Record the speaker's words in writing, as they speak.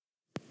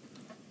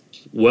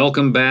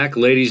Welcome back,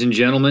 ladies and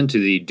gentlemen, to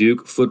the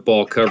Duke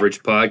Football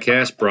Coverage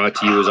Podcast, brought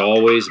to you as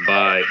always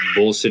by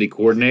Bull City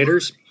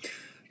Coordinators.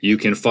 You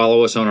can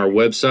follow us on our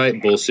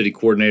website,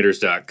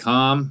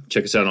 bullcitycoordinators.com.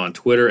 Check us out on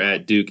Twitter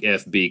at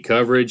DukeFB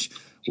Coverage.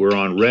 We're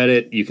on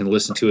Reddit. You can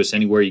listen to us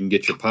anywhere you can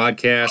get your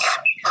podcasts.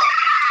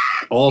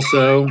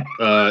 Also,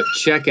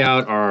 check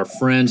out our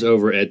friends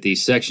over at the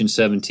Section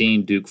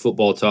 17 Duke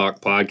Football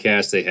Talk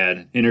podcast. They had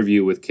an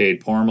interview with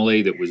Cade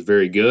Parmalee that was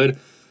very good.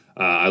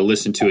 I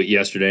listened to it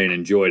yesterday and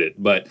enjoyed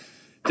it. But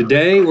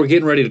today we're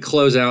getting ready to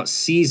close out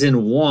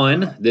Season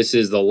 1. This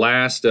is the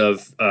last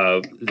of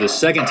the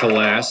second to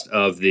last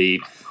of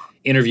the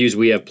interviews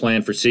we have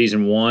planned for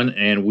Season 1,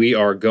 and we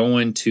are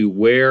going to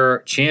where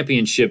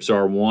championships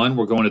are won.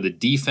 We're going to the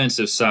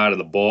defensive side of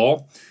the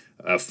ball.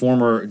 A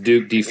former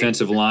Duke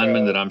defensive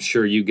lineman that I'm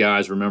sure you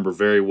guys remember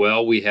very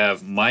well. We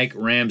have Mike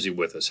Ramsay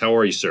with us. How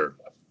are you, sir?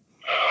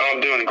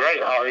 I'm doing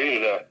great. How are you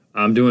today?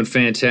 I'm doing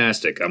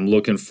fantastic. I'm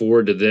looking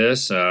forward to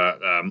this.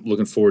 I'm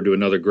looking forward to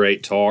another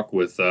great talk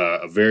with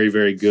a very,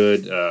 very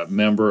good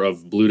member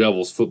of Blue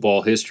Devils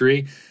football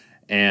history.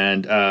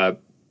 And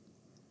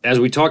as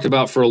we talked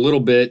about for a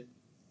little bit,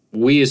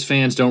 we as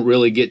fans don't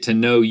really get to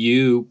know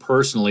you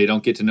personally,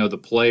 don't get to know the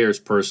players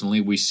personally.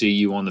 We see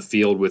you on the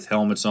field with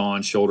helmets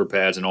on, shoulder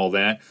pads, and all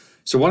that.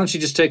 So why don't you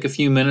just take a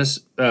few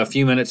minutes,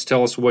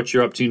 tell us what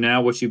you're up to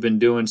now, what you've been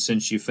doing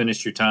since you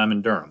finished your time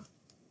in Durham.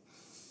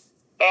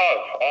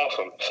 Oh,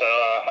 awesome. So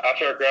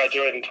after I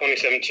graduated in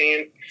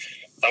 2017,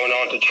 I went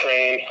on to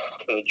train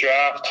for the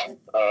draft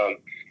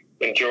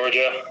in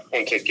Georgia.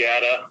 Went to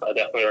GATA. I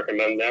definitely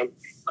recommend them.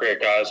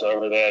 Great guys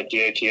over there at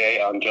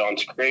GATA on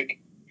Johns Creek.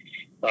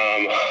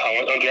 I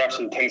went undrafted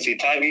to the Tennessee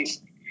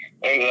Titans.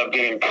 Ended up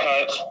getting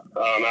cut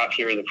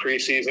after the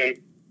preseason.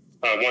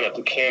 Went up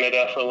to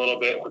Canada for a little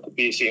bit with the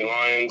BC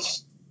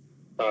Lions.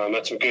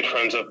 Met some good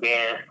friends up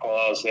there while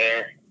I was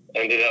there.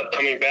 Ended up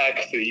coming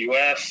back to the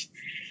U.S.,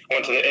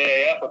 went to the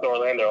AAF with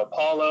Orlando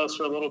Apollos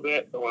for a little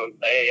bit when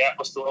the AAF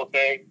was still a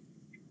thing.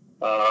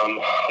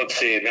 Let's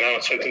see. Then I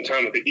spent some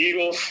time with the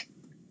Eagles.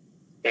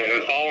 And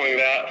then following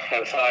that, I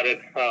decided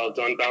I was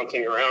done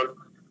bouncing around.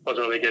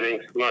 Wasn't really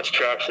getting much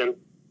traction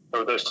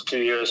over those 2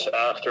 years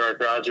after I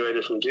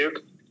graduated from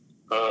Duke.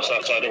 So I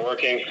started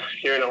working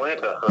here in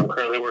Atlanta. I'm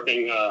currently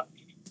working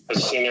as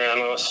a senior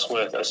analyst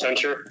with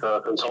Accenture,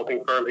 a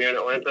consulting firm here in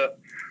Atlanta.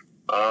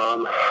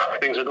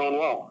 Things are going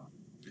well.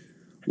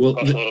 Well,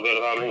 that's a little bit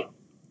about me.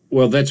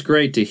 Well, that's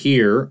great to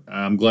hear.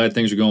 I'm glad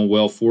things are going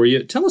well for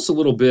you. Tell us a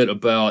little bit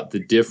about the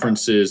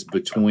differences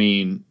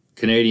between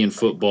Canadian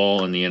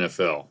football and the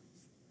NFL.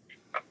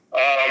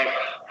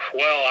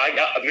 Well, I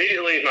got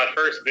immediately my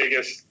first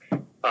biggest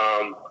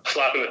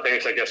slap in the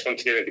face, I guess,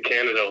 once getting to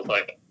Canada was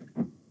like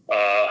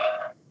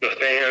the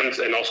fans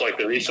and also like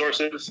the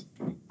resources.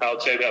 I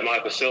would say that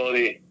my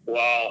facility,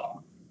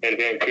 while in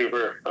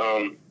Vancouver, a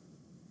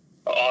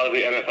lot of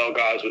the NFL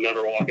guys would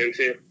never walk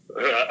into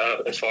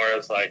as far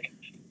as like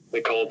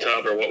the cold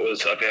tub or what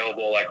was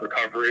available, like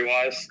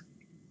recovery-wise.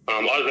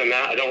 Other than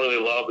that, I don't really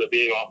love the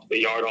being off the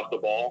yard, off the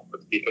ball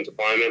with the defensive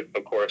lineman,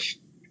 of course.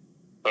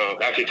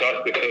 Actually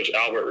talked to Coach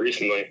Albert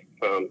recently.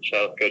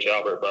 Shout out to Coach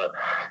Albert. But,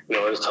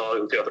 I was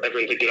telling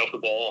everyone to get off the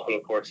ball and,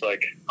 of course,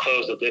 like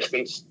close the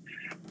distance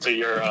to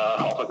your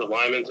offensive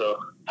lineman. So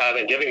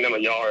giving them a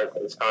yard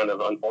is kind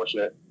of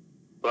unfortunate.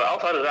 But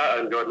outside of that,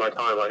 I enjoyed my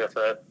time. Like I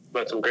said,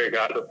 met some great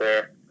guys up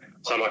there.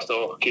 Some I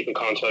still keep in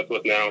contact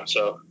with now.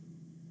 So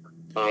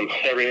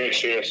every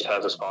experience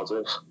has its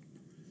positives.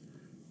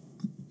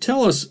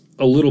 Tell us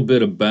a little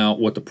bit about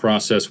what the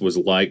process was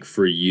like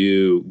for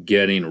you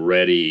getting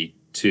ready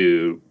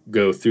to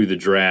go through the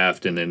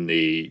draft and then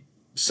the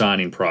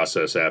signing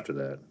process after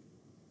that.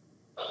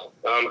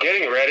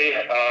 Getting ready,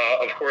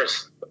 of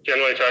course,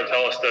 generally try to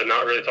tell us to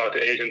not really talk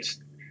to agents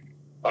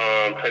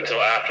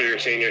until after your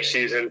senior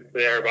season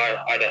there, but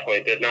I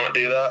definitely did not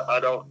do that. I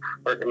don't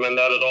recommend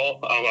that at all.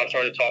 I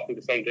started talking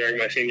to some during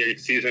my senior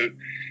season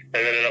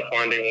and ended up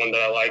finding one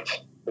that I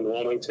liked in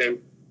Wilmington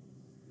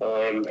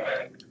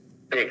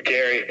with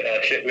Gary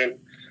Shipman.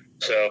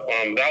 So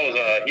that was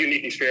a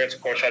unique experience.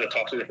 Of course, I had to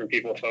talk to different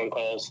people, phone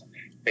calls,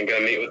 and go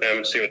meet with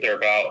them, see what they're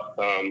about,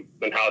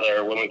 and how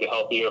they're willing to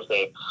help you if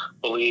they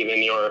believe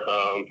in your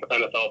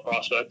NFL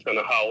prospect and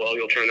how well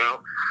you'll turn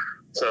out.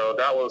 So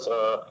that was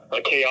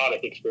a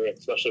chaotic experience,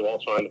 especially while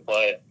trying to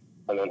play,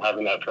 and then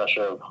having that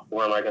pressure of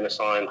where am I going to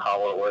sign,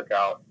 how will it work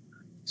out.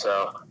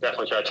 So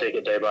definitely try to take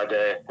it day by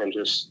day and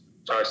just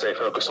try to stay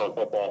focused on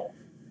football.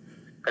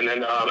 And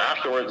then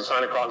afterwards, the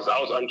signing process, I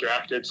was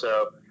undrafted,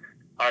 so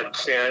I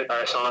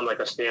signed like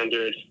a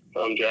standard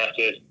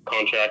undrafted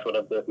contract,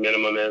 whatever the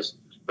minimum is.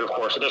 But of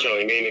course, it doesn't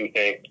really mean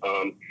anything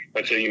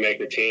until you make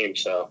the team.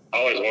 So I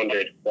always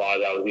wondered why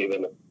that was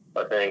even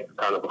a thing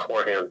kind of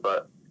beforehand.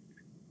 But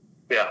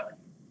yeah.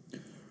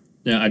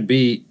 Now, I'd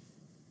be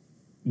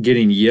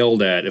getting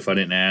yelled at if I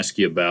didn't ask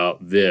you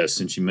about this,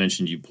 since you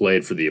mentioned you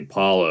played for the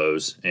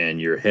Apollos and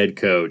your head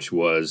coach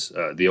was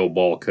the old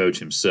ball coach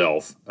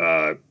himself,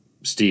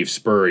 Steve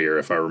Spurrier,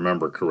 if I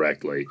remember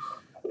correctly.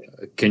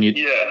 Can you?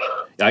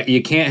 Yeah.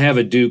 You can't have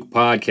a Duke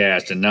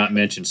podcast and not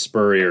mention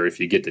Spurrier if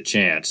you get the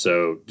chance.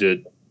 So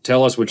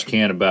tell us what you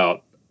can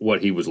about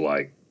what he was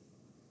like.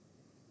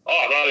 Oh,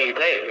 I thought he was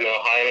great.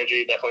 High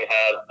energy. Definitely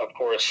had, of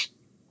course,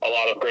 a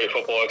lot of great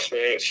football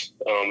experience.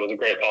 Was a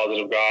great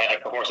positive guy. I,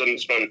 of course, didn't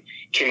spend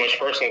too much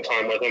personal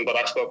time with him, but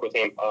I spoke with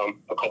him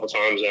a couple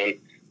times, and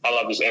I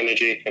love his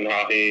energy and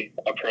how he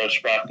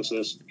approached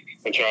practices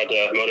and tried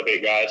to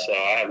motivate guys. So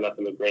I have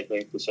nothing but great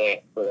things to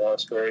say for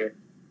Spurrier.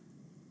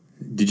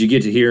 Did you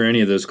get to hear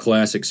any of those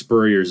classic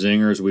Spurrier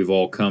zingers we've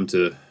all come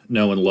to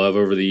know and love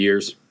over the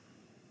years?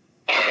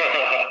 None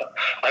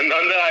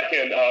that I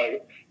can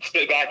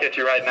spit back at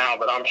you right now,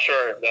 but I'm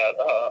sure that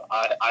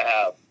I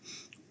have.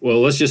 Well,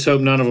 let's just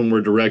hope none of them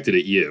were directed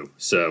at you.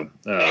 So,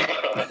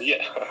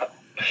 yeah.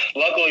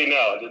 Luckily,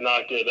 no, did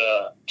not get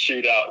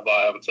chewed out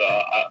by him. So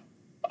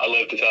I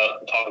live to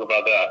talk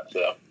about that.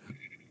 So,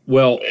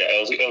 well, yeah, it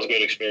was a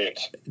good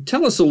experience.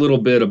 Tell us a little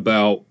bit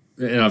about.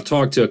 And I've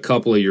talked to a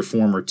couple of your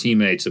former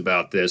teammates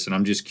about this, and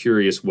I'm just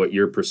curious what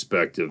your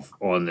perspective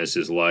on this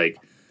is like.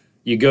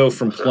 You go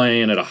from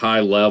playing at a high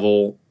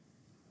level,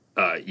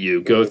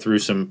 you go through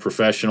some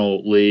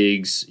professional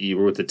leagues. You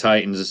were with the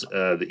Titans,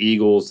 the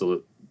Eagles.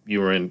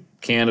 You were in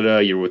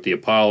Canada. You were with the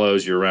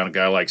Apollos. You're around a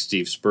guy like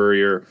Steve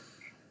Spurrier.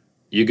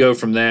 You go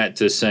from that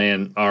to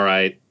saying, all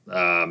right,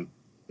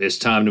 it's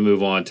time to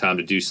move on, time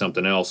to do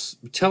something else.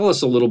 Tell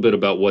us a little bit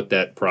about what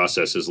that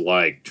process is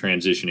like,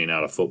 transitioning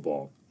out of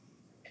football.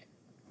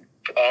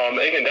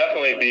 It can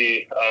definitely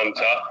be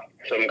tough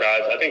for some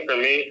guys. I think for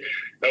me,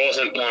 it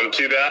wasn't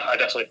too bad. I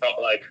definitely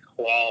felt like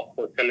while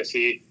with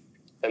Tennessee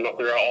and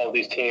throughout all of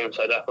these teams,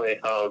 I definitely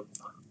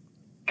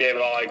gave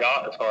it all I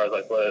got as far as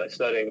like whether it's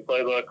studying the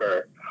playbook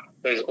or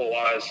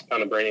physical-wise,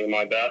 kind of bringing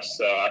my best.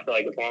 So I feel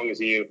like as long as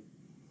you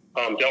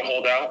don't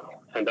hold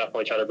out and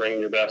definitely try to bring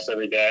your best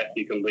every day,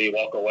 you can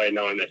walk away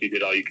knowing that you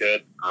did all you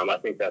could. I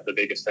think that the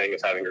biggest thing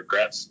is having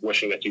regrets,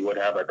 wishing that you would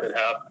have or could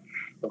have.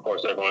 Of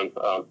course, everyone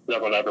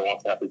ever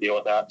wants to have to deal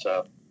with that.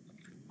 So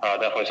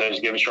definitely say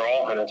just give it your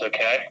all, and it's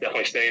okay.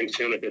 Definitely stay in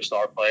tune with your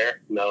star player.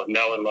 Know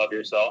and love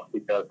yourself,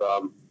 because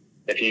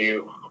if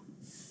you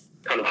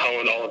kind of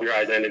hone all of your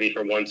identity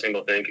from one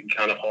single thing, it can be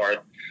kind of hard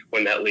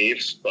when that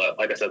leaves. But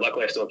like I said,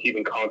 luckily I still keep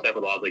in contact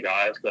with all the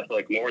guys. I feel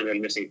like more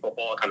than missing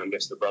football, I kind of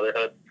miss the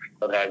brotherhood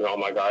of having all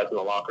my guys in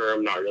the locker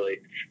room, not really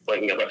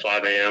waking up at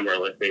 5 a.m. or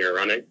lifting or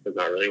running. It's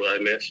not really what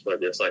I miss,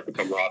 but just like the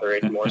camaraderie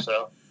more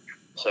so.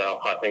 So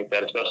I think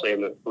that especially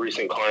in the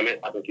recent climate,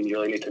 I think you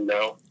really need to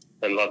know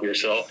and love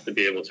yourself to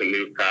be able to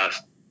move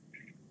past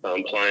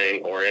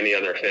playing or any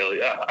other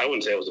failure. I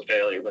wouldn't say it was a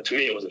failure, but to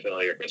me it was a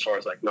failure as far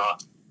as like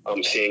not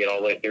seeing it all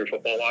the way through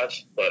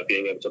football-wise, but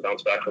being able to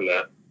bounce back from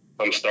that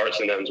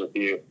starts and ends with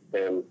you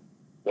and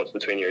what's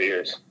between your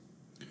ears.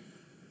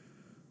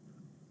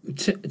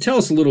 Tell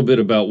us a little bit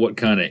about what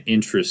kind of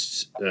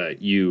interests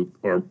you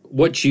or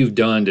what you've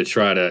done to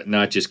try to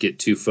not just get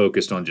too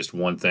focused on just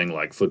one thing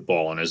like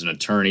football. And as an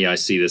attorney, I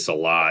see this a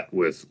lot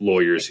with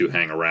lawyers who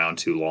hang around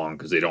too long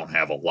because they don't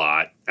have a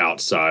lot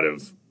outside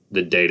of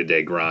the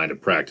day-to-day grind of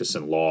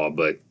practicing law.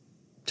 But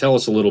tell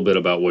us a little bit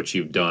about what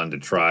you've done to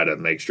try to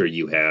make sure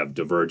you have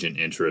divergent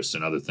interests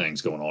and other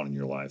things going on in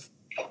your life.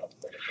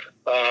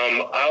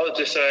 I would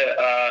just say,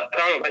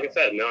 kind of like I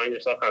said, knowing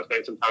yourself, kind of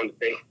spending some time to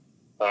think.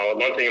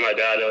 One thing my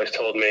dad always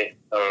told me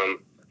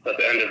at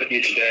the end of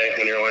each day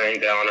when you're laying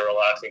down or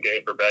relaxing,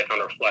 getting for bed,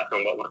 kind of reflect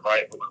on what went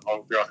right, what went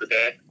wrong throughout the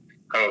day.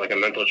 Kind of like a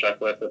mental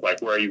checklist of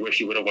like where you wish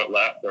you would have went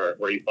left or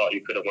where you thought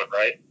you could have went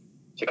right.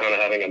 So kind of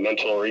having a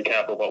mental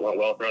recap of what went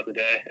well throughout the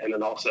day. And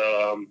then also,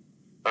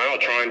 I don't know,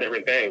 trying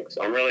different things.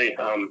 I'm really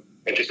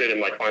interested in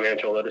like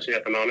financial literacy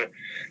at the moment.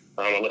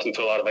 I listen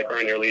to a lot of like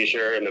Earn Your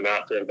Leisure and The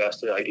Master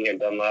Investor, like Ian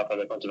Dunlap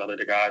and a bunch of other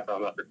guys. I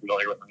don't know if you're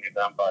familiar with any of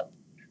them, but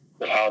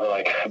of how to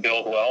like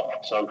build wealth.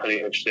 So I'm pretty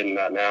interested in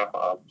that now.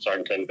 I'm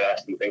starting to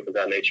invest in things of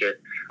that nature.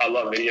 I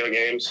love video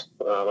games.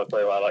 I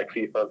play a lot like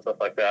FIFA and stuff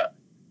like that.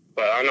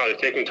 But I don't know,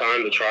 just taking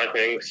time to try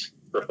things,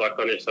 reflect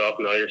on yourself,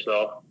 know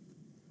yourself,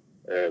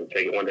 and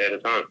take it one day at a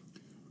time.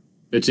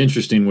 It's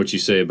interesting what you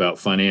say about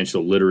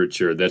financial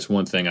literature. That's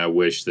one thing I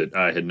wish that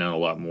I had known a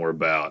lot more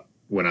about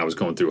when I was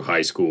going through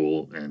high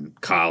school and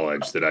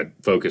college, that I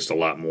focused a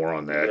lot more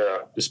on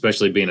that,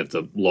 especially being at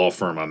the law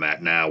firm I'm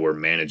at now where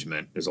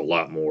management is a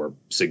lot more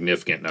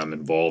significant and I'm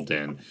involved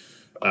in.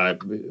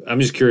 I'm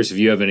just curious if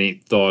you have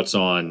any thoughts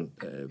on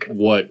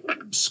what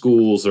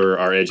schools or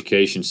our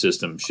education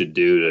system should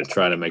do to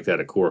try to make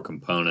that a core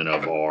component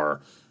of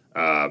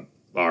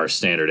our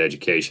standard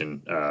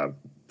education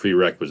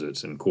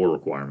prerequisites and core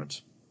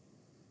requirements.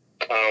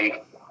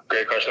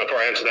 Great question. Before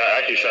I answer that,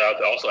 actually shout out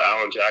to also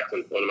Alan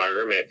Jackson, one of my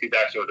roommates. He's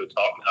actually going to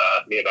talk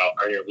to me about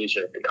Earn Your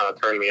Leisure and kind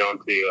of turn me on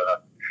to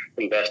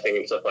investing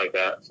and stuff like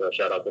that. So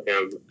shout out to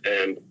him.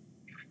 And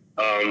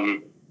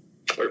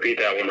repeat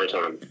that one more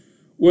time.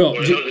 Well,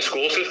 the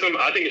school system,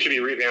 I think it should be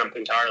revamped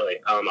entirely.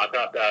 I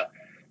thought that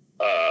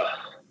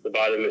the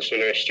Biden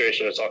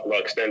administration was talking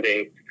about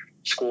extending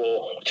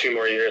school 2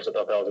 more years. I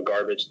thought that was a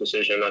garbage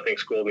decision. I think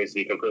school needs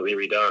to be completely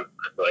redone.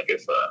 I feel like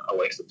it's a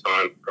waste of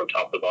time from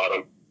top to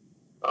bottom.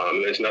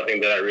 There's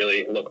nothing that I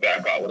really look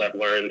back on what I've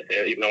learned,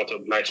 even though it's a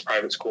nice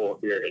private school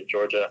here in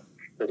Georgia.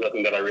 There's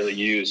nothing that I really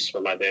use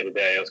for my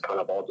day-to-day. It was kind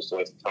of all just a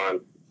waste of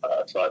time.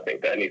 So I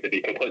think that needs to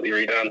be completely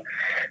redone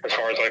as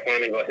far as like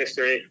learning about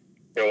history,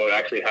 what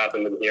actually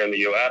happened here in the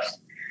U.S.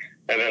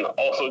 And then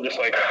also just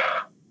like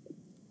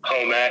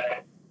home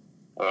ec,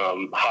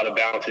 how to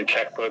balance your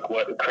checkbook,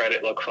 what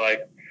credit looks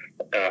like,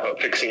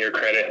 fixing your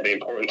credit, the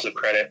importance of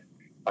credit.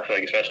 I feel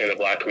like especially in the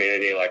Black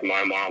community, like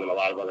my mom and a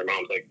lot of other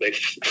moms, like they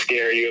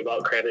scare you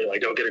about credit.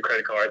 Like, don't get a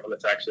credit card when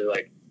it's actually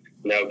like,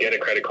 no, get a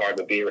credit card,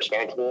 but be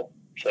responsible.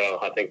 So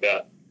I think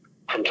that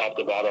from top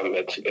to bottom,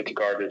 it's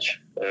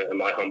garbage, in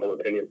my humble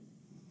opinion.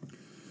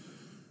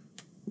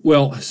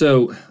 Well,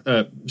 so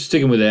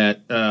sticking with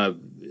that,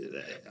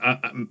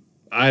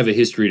 I have a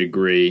history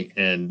degree,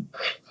 and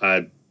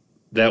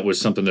that was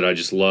something that I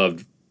just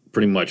loved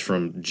pretty much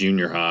from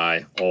junior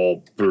high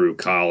all through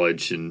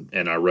college, and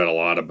I read a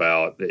lot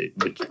about it.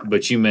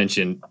 But you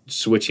mentioned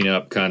switching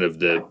up kind of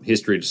the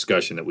history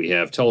discussion that we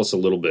have. Tell us a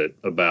little bit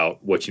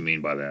about what you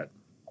mean by that.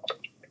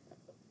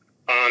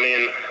 I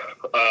mean,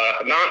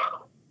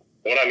 not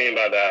what I mean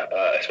by that,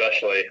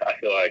 especially, I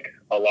feel like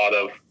a lot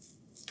of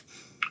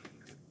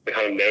the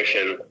kind of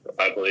notion,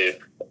 I believe,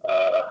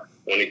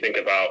 when you think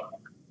about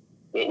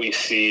what we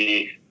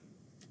see,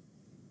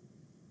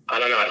 I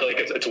don't know, I feel like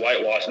it's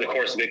whitewashed. And of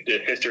course,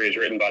 history is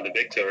written by the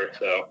victor,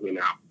 so,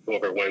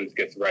 whoever wins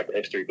gets to write the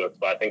history books.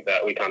 But I think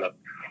that we kind of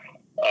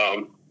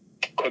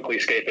quickly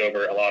skate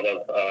over a lot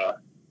of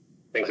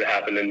things that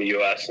happened in the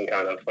U.S. and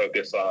kind of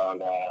focus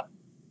on,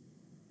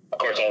 of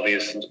course, all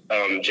these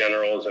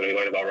generals, and we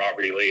learned about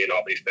Robert E. Lee and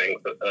all these things.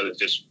 It's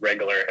just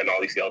regular, and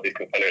all these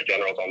Confederate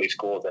generals on these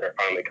schools that are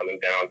finally coming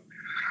down.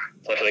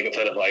 So I feel like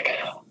instead of like,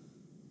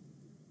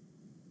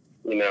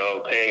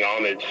 paying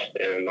homage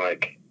and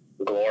like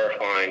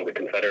glorifying the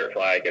Confederate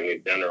flag and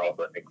these generals,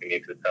 I think we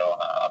need to tell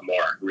a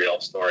more real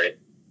story,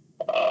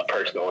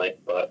 personally.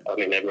 But I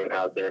mean, everyone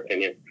has their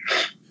opinion,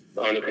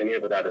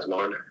 but that is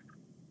mine.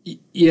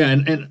 Yeah,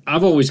 and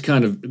I've always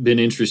kind of been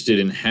interested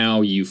in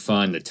how you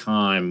find the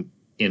time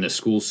in a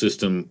school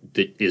system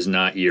that is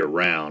not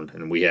year-round,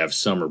 and we have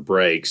summer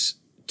breaks,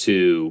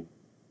 to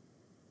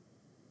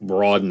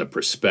broaden the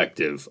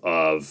perspective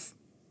of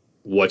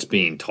what's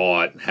being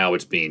taught, how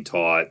it's being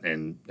taught,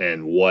 and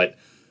what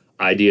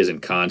ideas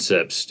and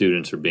concepts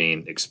students are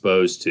being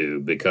exposed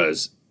to.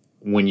 Because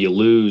when you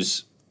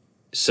lose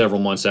several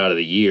months out of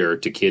the year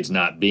to kids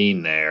not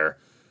being there,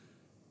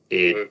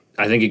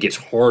 I think it gets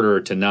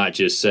harder to not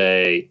just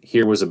say,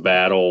 here was a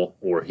battle,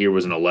 or here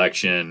was an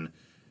election,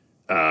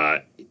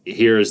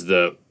 here's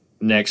the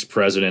next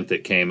president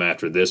that came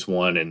after this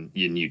one, and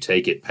you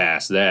take it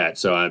past that.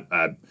 So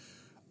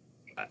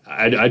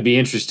I'd be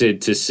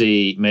interested to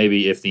see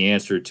maybe if the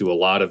answer to a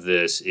lot of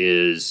this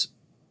is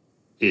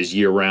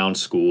year-round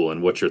school,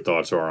 and what your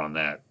thoughts are on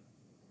that.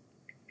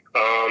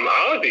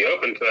 I would be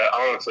open to that,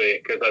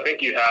 honestly, because I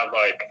think you have,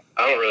 like,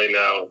 I don't really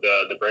know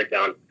the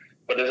breakdown.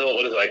 What is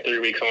it, like 3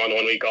 weeks on,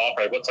 1 week off?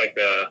 Right? What's like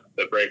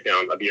the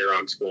breakdown of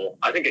year-round school?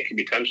 I think it could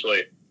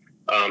potentially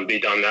be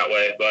done that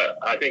way, but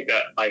I think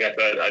that, like I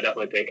said, I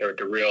definitely think like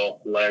a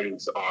real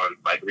lens on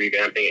like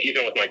revamping it.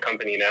 Even with my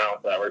company now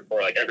that I work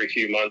for, like every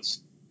few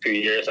months, 2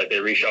 years, like they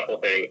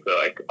reshuffle things. So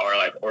like our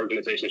like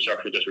organization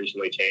structure just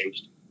recently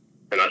changed,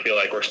 and I feel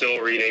like we're still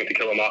reading To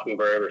Kill a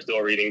Mockingbird, we're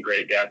still reading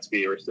Great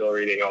Gatsby, we're still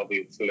reading all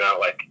these.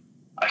 Like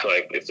I feel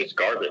like it's just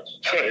garbage.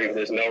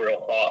 There's no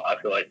real thought,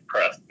 I feel like,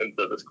 pressed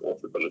into the school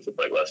system. It's just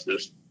like, let's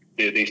just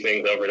do these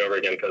things over and over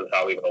again because it's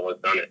how we've always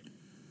done it.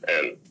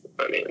 And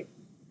I mean,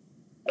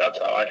 that's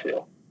how I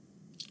feel.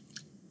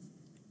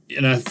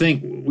 And I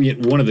think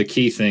one of the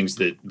key things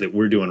that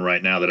we're doing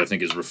right now that I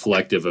think is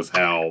reflective of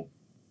how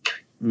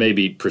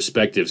maybe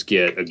perspectives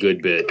get a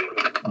good bit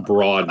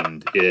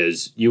broadened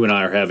is you and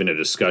I are having a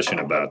discussion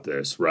about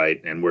this,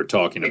 right? And we're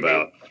talking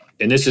about,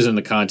 and this is in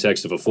the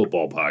context of a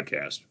football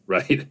podcast,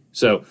 right?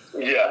 So,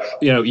 yes.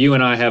 You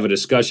and I have a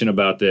discussion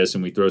about this,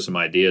 and we throw some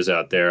ideas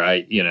out there.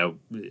 I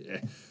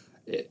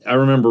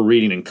remember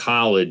reading in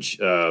college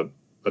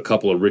a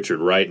couple of Richard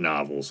Wright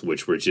novels,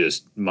 which were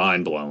just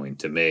mind-blowing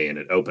to me, and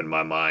it opened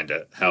my mind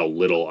to how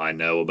little I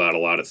know about a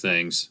lot of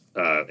things,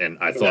 and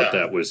I thought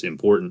that was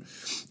important.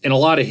 And a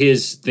lot of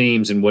his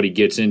themes and what he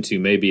gets into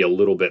may be a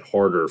little bit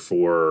harder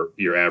for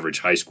your average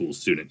high school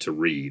student to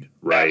read,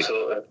 right?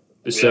 Absolutely.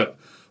 So,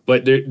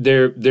 but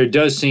there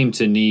does seem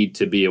to need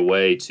to be a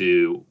way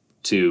to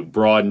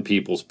broaden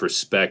people's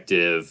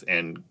perspective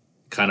and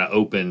kind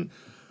of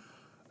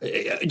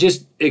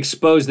just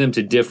expose them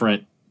to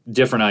different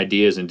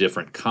ideas and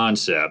different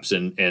concepts.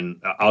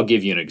 And I'll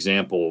give you an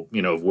example,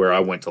 of where I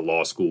went to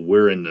law school.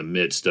 We're in the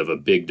midst of a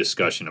big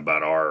discussion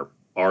about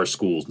our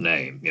school's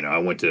name. I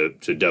went to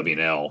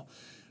W&L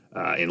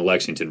in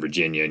Lexington,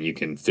 Virginia, and you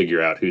can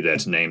figure out who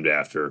that's named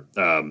after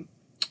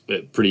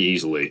pretty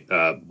easily.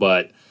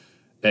 But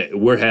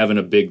we're having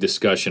a big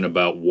discussion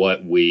about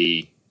what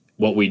we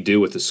do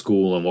with the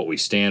school and what we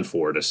stand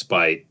for,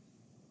 despite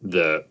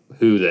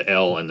who the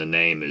L in the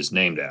name is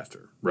named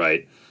after,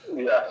 right?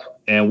 Yes.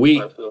 And we,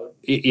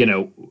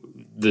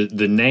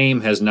 the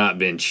name has not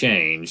been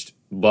changed,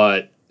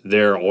 but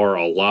there are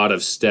a lot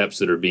of steps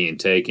that are being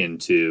taken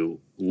to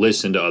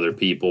listen to other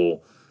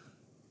people,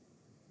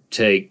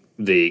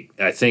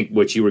 I think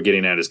what you were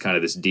getting at is kind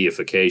of this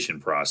deification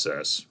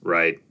process,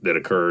 right? That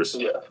occurs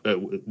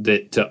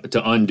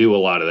to undo a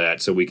lot of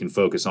that so we can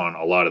focus on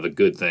a lot of the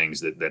good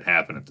things that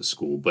happen at the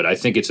school. But I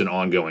think it's an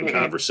ongoing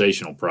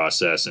conversational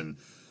process. And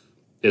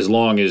as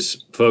long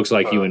as folks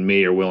like you and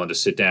me are willing to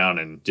sit down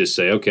and just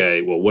say,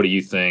 okay, well, what do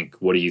you think?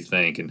 What do you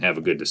think? And have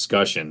a good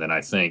discussion, then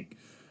I think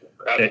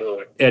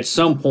at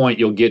some point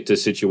you'll get to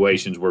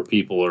situations where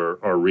people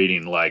are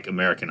reading like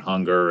American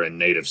Hunger and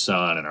Native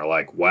Son and are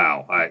like,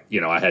 wow, I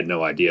had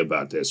no idea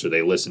about this. Or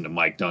they listen to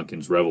Mike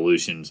Duncan's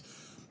Revolutions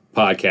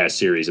podcast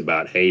series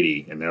about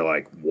Haiti and they're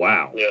like,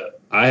 wow,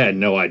 I had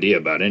no idea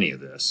about any of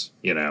this,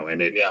 and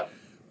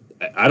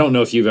I don't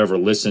know if you've ever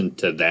listened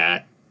to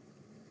that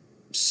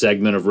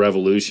segment of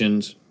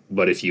Revolutions,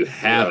 but if you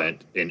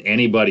haven't, and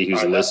anybody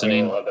who's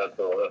listening,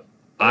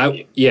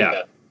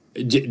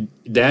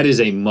 that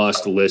is a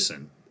must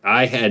listen.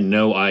 I had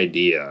no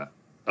idea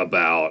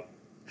about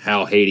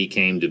how Haiti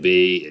came to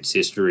be, its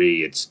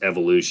history, its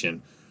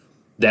evolution.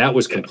 That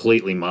was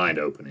completely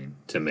mind-opening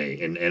to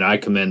me, and I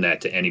commend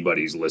that to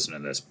anybody who's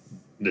listening to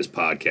this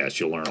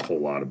podcast. You'll learn a whole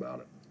lot about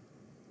it.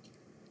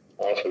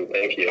 Awesome,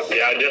 thank you.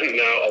 Yeah, I didn't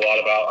know a lot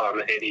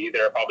about Haiti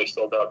either. I probably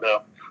still don't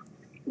know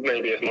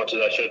maybe as much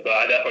as I should, but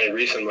I definitely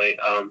recently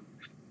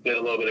did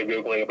a little bit of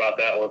Googling about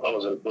that. I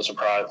was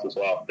surprised as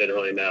well. Didn't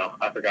really know.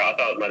 I forgot. I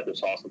thought I might have just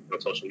saw something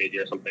on social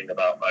media or something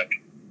about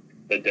like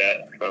the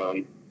debt.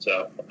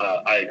 So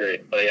I agree.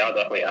 But yeah, I'll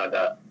definitely add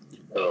that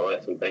to the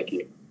list, and thank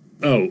you.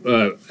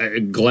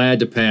 Glad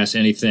to pass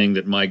anything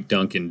that Mike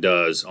Duncan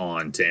does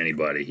on to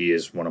anybody. He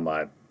is one of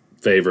my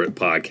favorite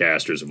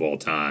podcasters of all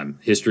time.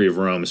 History of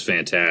Rome is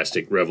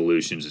fantastic.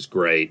 Revolutions is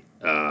great.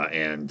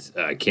 And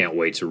I can't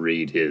wait to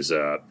read his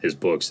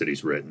books that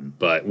he's written.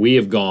 But we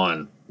have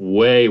gone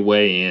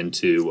way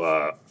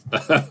into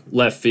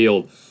left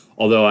field.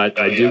 Although I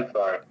do.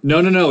 Sorry.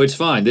 No, it's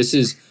fine. This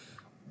is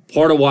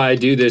part of why I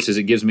do this is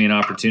it gives me an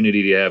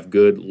opportunity to have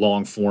good,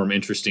 long form,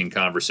 interesting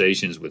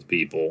conversations with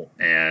people.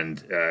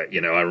 And I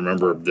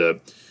remember the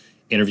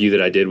interview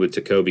that I did with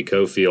Tacoby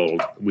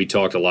Cofield. We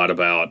talked a lot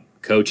about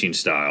coaching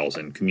styles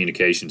and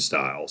communication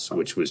styles,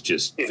 which was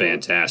just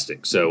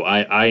fantastic. So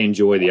I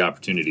enjoy the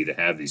opportunity to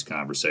have these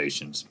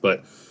conversations.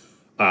 But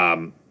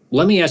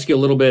let me ask you a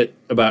little bit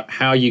about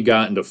how you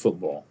got into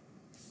football.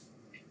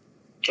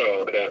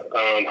 Oh, okay. How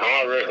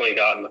I originally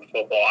got into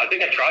football. I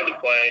think I tried to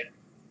play.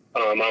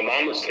 My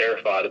mom was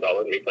terrified about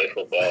letting me play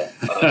football,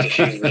 so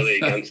she was really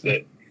against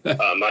it.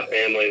 My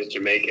family is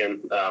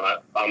Jamaican.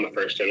 I'm a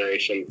first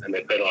generation, and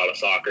they played a lot of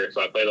soccer.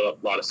 So I played a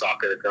lot of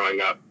soccer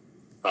growing up.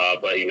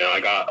 But, I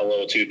got a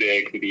little too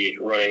big to be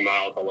running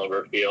miles all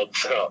over a field.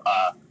 So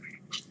I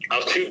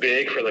was too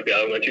big for like the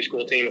elementary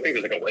school team. I think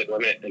there's like a weight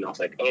limit, and I was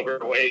like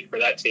overweight for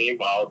that team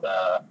while I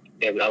was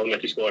in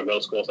elementary school or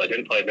middle school. So I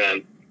didn't play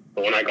then.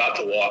 But when I got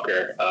to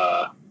Walker,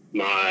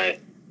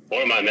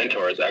 one of my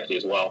mentors actually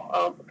as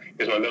well,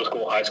 he was my middle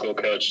school, high school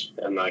coach,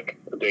 and like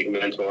a big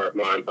mentor of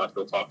mine who I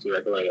still talk to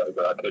regularly,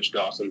 Coach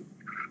Dawson.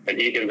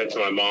 And he convinced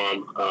my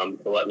mom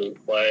to let me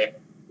play.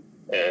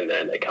 And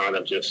then they kind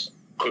of just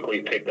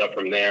quickly picked up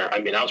from there. I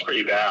mean, I was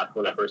pretty bad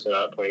when I first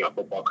started playing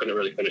football. Couldn't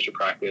really finish a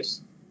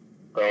practice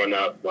growing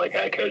up. Like,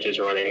 I had coaches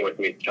running with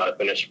me to try to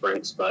finish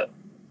sprints, but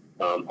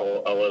a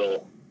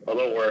little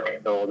work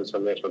and a little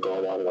determination would go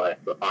a long way.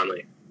 But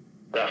finally,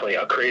 definitely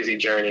a crazy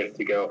journey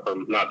to go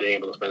from not being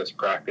able to finish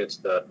practice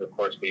to, of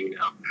course, being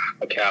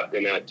a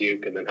captain at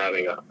Duke and then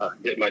having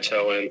dip my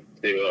toe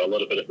into a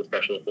little bit of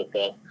professional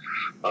football.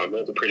 It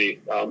was a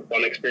pretty fun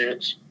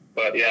experience.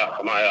 But yeah,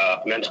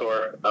 my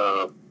mentor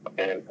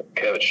and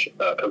coach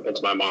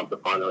convinced my mom to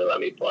finally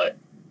let me play.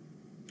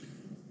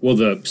 Well,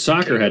 the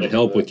soccer had to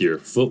help with your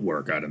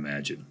footwork, I'd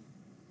imagine.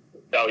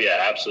 Oh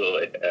yeah,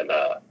 absolutely, and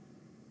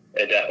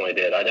it definitely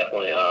did. I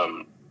definitely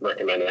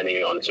recommend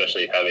anyone,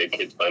 especially having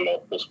kids play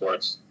multiple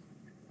sports,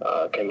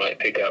 might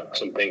pick up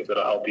some things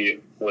that'll help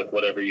you with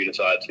whatever you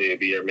decide to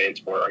be your main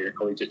sport or your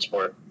collegiate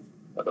sport.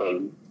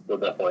 Footwork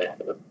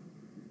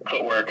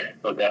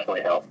will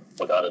definitely help,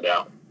 without a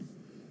doubt.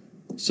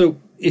 So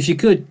if you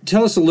could,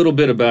 tell us a little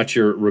bit about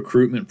your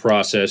recruitment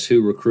process,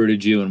 who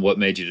recruited you, and what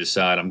made you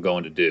decide I'm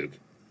going to Duke.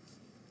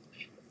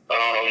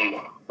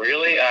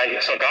 Really? I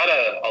got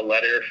a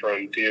letter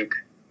from Duke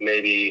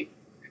maybe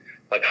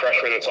like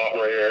freshman and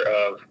sophomore year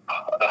of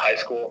high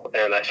school,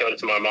 and I showed it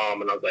to my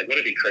mom, and I was like, would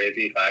it be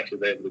crazy if I actually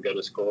was able to go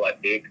to school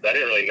at Duke? Because I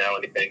didn't really know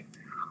anything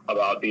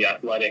about the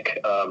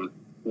athletic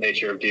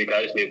nature of Duke.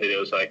 I just knew that it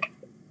was like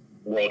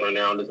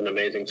world-renowned as an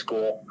amazing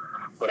school.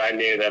 But I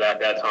knew that at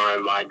that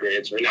time, my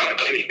grades were not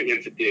getting me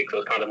into Duke, so it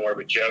was kind of more of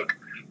a joke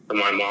for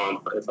my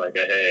mom. It's like,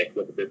 hey,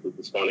 look at this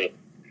is funny.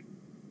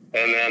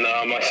 And then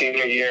my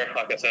senior year,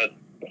 like I said,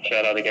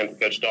 shout out again to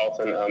Coach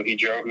Dalton. He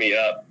drove me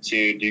up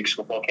to Duke's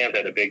football camp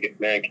at a big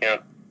man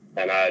camp,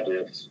 and I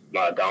just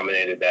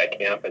dominated that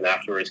camp. And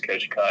afterwards,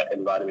 Coach Cutt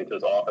invited me to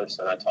his office,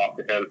 and I talked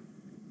to him.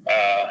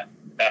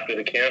 after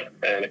the camp,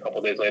 and a couple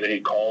of days later he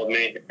called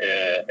me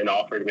and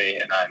offered me,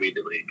 and I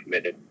immediately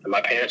committed. And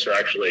my parents are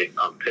actually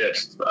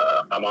pissed.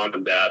 My mom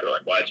and dad were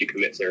like, "Why did you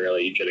commit so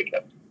early? You should have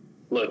kept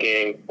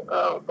looking."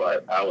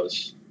 But I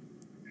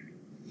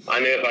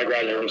knew if I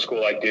graduated from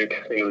school like Duke,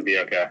 things would be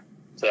okay.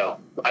 So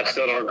I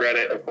still don't regret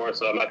it. Of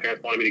course, my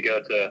parents wanted me to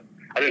go to.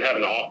 I didn't have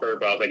an offer,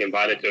 but I was like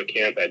invited to a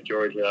camp at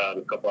Georgia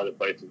and a couple other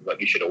places. Like,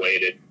 you should have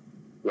waited.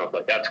 And I was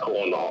like, that's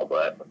cool and all,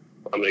 but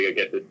I'm gonna go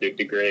get this Duke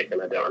degree,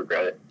 and I don't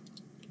regret it.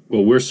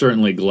 Well, we're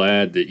certainly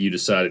glad that you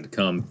decided to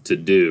come to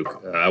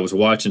Duke. I was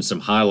watching some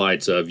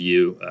highlights of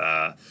you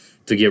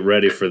to get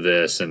ready for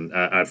this, and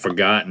I'd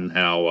forgotten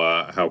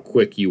how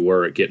quick you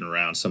were at getting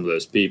around some of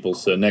those people.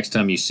 So next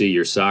time you see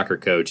your soccer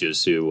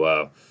coaches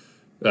who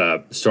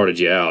started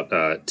you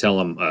out, tell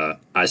them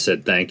I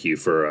said thank you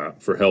for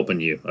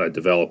helping you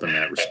develop in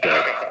that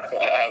respect.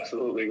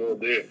 Absolutely, will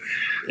do.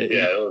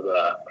 Yeah, it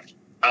was.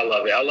 I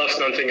love it. I love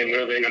stunting and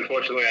moving.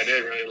 Unfortunately, I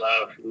didn't really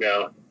love,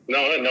 no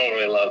one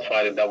really loves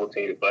fighting double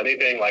teams, but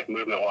anything like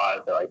movement-wise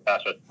or like pass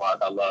rush-wise,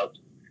 I loved.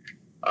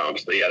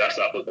 So, yeah, that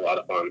stuff was a lot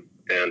of fun.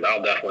 And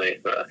I'll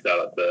definitely shout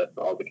out to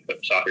all the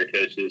soccer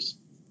coaches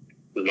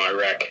with my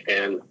rec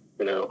and,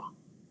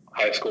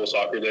 high school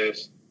soccer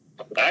days.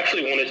 I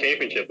actually won a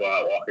championship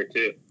while at Walker,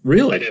 too.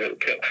 Really? I didn't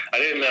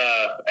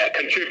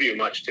contribute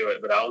much to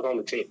it, but I was on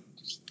the team.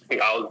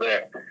 I was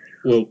there.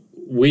 Well,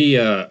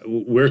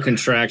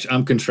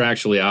 I'm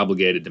contractually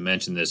obligated to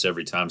mention this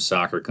every time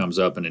soccer comes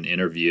up in an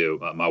interview.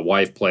 My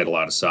wife played a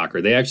lot of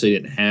soccer. They actually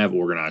didn't have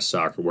organized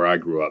soccer where I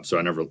grew up, so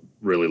I never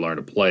really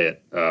learned to play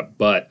it.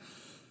 But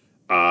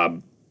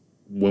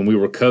when we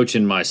were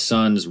coaching my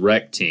son's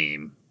rec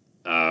team,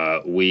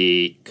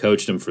 we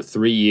coached him for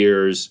 3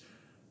 years.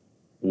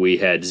 We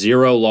had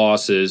 0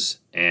 losses,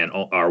 and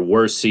our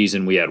worst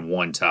season, we had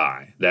 1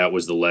 tie. That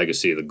was the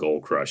legacy of the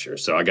Gold Crusher.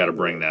 So I got to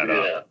bring that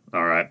up.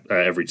 All right,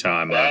 every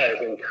time. That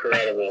is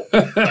incredible.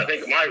 I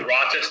think my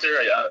Rochester,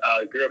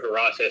 I grew up in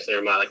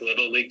Rochester. My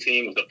little league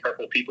team was the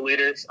Purple People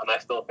Eaters, and I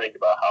still think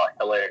about how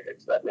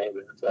hilarious that name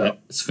is. So.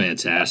 It's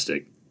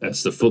fantastic.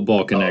 That's the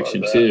football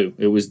connection too.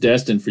 It was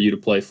destined for you to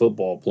play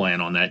football, playing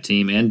on that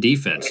team, and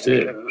defense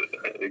too.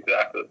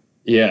 Exactly.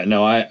 Yeah,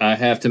 no, I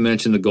have to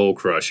mention the Gold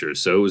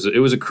Crushers. So it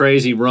was a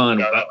crazy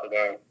run.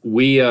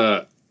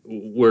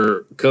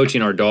 We're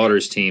coaching our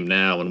daughter's team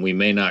now, and we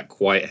may not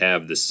quite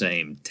have the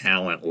same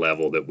talent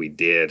level that we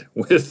did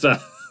with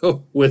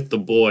the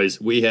boys.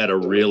 We had a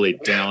really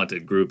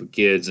talented group of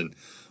kids, and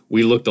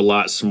we looked a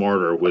lot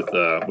smarter with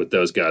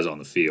those guys on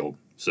the field.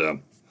 So,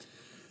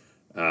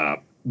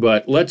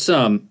 but let's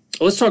talk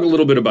a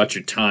little bit about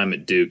your time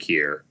at Duke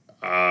here.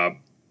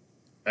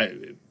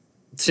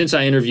 Since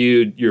I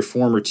interviewed your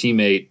former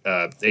teammate,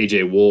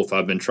 A.J. Wolf,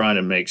 I've been trying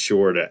to make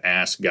sure to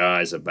ask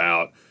guys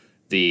about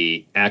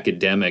the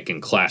academic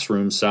and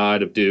classroom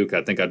side of Duke.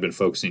 I think I've been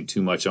focusing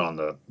too much on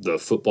the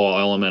football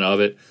element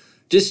of it.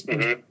 Just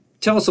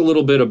tell us a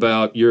little bit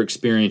about your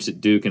experience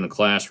at Duke in the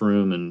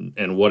classroom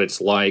and what it's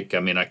like.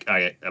 I mean,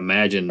 I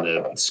imagine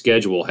the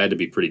schedule had to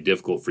be pretty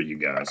difficult for you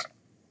guys.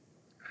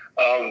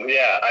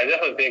 Yeah, I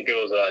definitely think it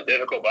was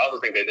difficult, but I also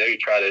think they did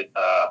try to,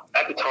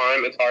 at the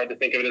time, it's hard to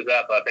think of it as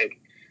that, but I think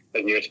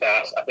as years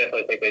past, I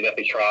definitely think they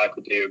definitely tried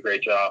to do a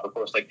great job. Of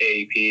course, like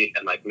AEP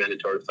and like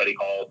mandatory study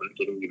halls and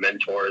giving you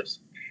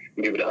mentors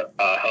and people to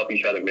help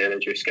each other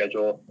manage your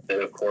schedule.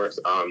 And of course,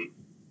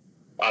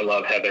 I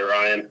love Heather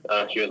Ryan.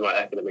 She was my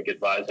academic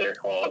advisor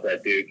while I was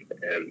at Duke,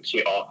 and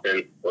she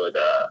often would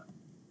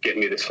give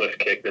me the swift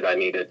kick that I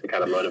needed to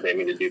kind of motivate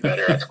me to do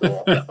better at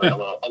school. Definitely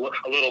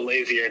a little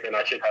lazier than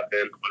I should have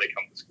been when it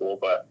comes to school,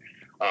 but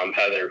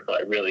Heather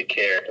really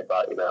cared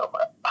about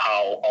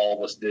how all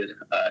of us did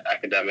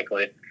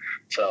academically.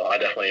 So I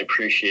definitely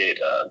appreciate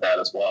that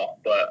as well.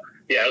 But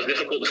yeah, it was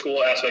difficult. The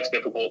school aspect's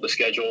difficult. The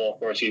schedule, of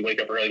course, you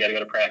wake up early, got to go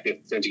to practice.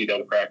 As soon as you get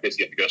done to practice,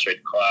 you have to go straight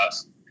to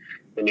class.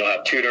 Then you'll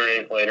have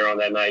tutoring later on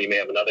that night. You may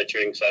have another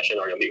tutoring session,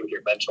 or you'll meet with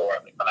your mentor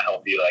and they kind of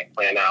help you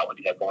plan out what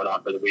you have going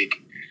on for the week,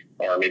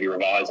 or maybe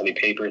revise any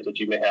papers that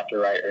you may have to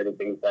write or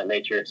anything of that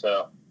nature.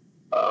 So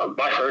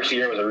my first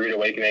year was a rude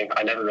awakening.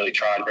 I never really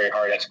tried very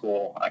hard at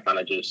school. I kind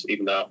of just,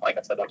 even though, like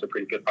I said, I went to a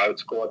pretty good private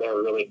school, I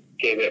never really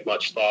gave it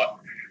much thought.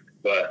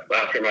 But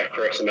after my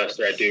first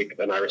semester at Duke,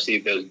 then I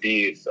received those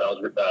D's. So I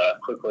was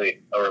quickly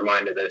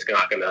reminded that it's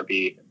not going to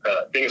be,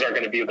 things aren't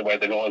going to be the way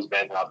they've always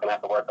been. And I was going to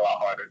have to work a lot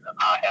harder than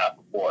I have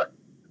before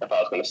if I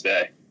was going to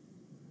stay.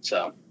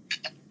 So,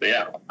 but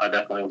yeah, I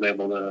definitely was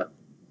able to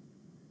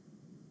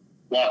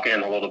lock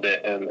in a little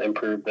bit and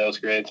improve those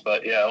grades.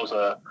 But yeah, it was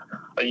a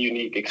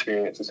unique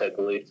experience, to say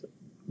the least.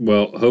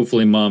 Well,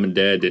 hopefully mom and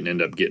dad didn't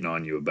end up getting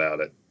on you about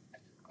it.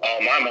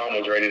 My mom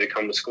was ready to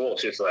come to school.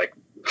 She was like,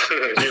 she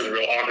was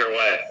real on her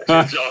way.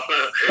 She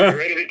was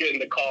ready to get in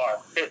the car.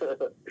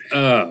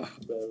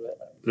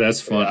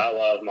 That's fun. Yeah, I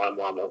love my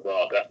mom as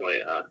well.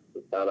 Definitely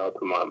shout out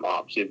to my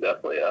mom. She's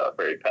definitely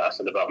very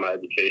passionate about my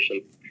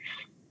education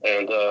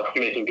and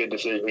making good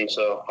decisions.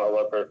 So I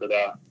love her for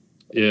that.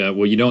 Yeah,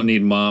 well, you don't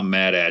need mom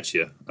mad at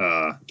you.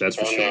 That's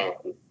for sure.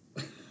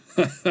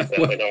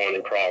 Definitely don't want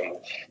any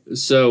problems.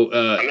 So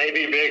I may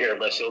be bigger,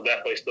 but she'll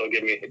definitely still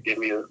give me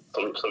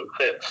some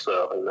tips.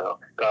 So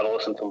gotta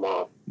listen to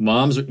mom.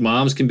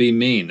 moms can be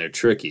mean. They're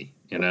tricky.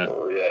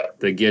 Oh yeah.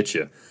 They get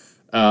you.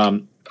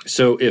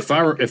 So if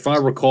I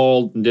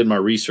recalled and did my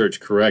research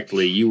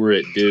correctly, you were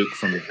at Duke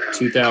from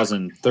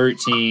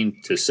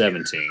 2013 to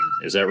 17.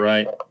 Is that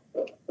right?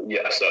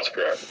 Yes, that's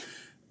correct.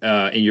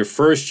 In your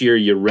first year,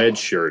 you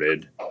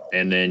redshirted,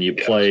 and then you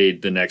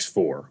played the next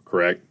 4.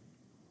 Correct?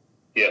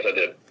 Yes, I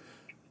did.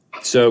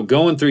 So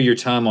going through your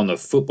time on the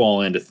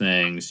football end of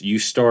things, you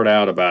start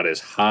out about as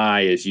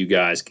high as you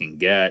guys can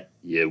get.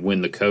 You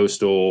win the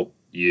Coastal.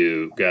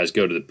 You guys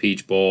go to the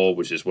Peach Bowl,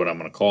 which is what I'm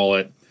going to call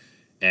it.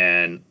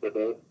 And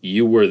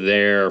you were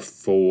there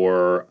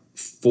for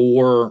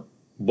 4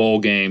 bowl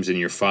games in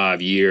your 5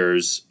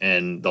 years.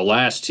 And the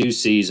last 2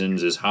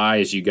 seasons, as high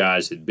as you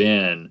guys had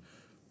been,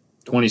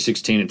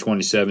 2016 and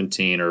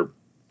 2017, are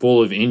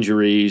full of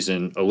injuries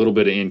and a little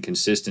bit of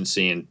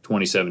inconsistency in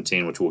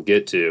 2017, which we'll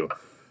get to.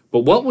 But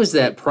what was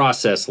that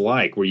process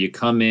like where you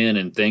come in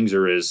and things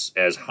are as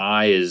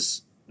high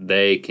as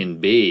they can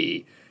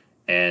be,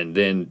 and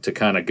then to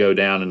kind of go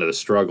down into the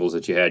struggles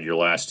that you had your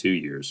last 2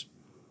 years?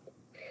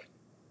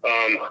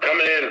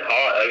 Coming in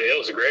hot, it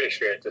was a great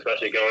experience,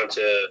 especially going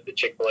to the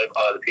Chick-fil-A,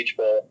 the Peach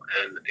Bowl,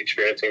 and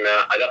experiencing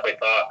that. I definitely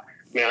thought,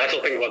 I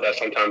still think about that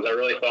sometimes. I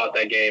really thought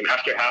that game,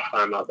 after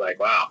halftime, I was like,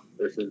 wow,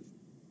 this is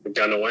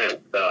going to win.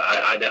 So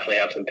I definitely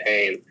have some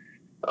pain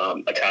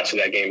attached to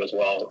that game as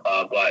well.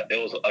 But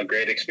it was a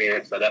great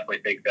experience. I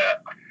definitely think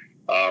that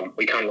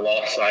we kind of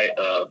lost sight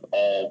of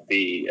all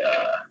the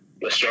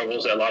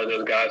struggles that a lot of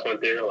those guys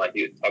went through. Like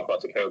you talk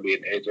about Jacoby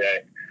and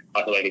AJ.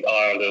 I feel like a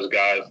lot of those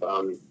guys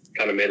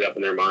kind of made up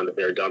in their mind that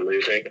they were done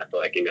losing. I feel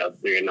like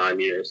 3 or 9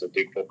 years of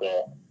Duke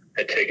football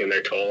had taken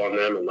their toll on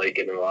them, and like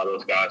a lot of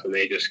those guys, and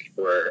they just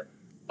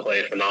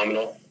played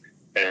phenomenal.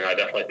 And I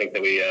definitely think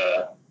that we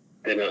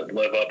didn't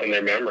live up in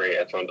their memory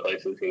at some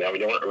places.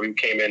 We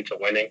came into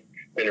winning,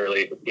 didn't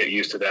really get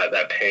used to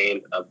that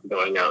pain of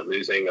going out and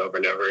losing over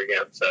and over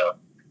again. So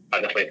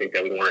I definitely think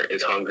that we weren't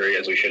as hungry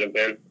as we should have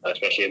been,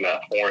 especially in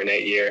that 4 and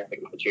 8 year,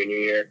 like my junior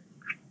year.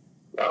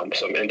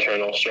 Some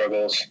internal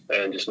struggles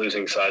and just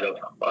losing sight of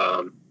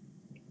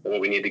what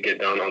we need to get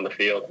done on the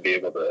field to be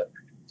able to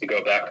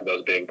go back to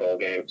those big bowl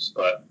games.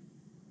 But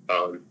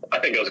I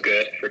think it was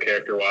good for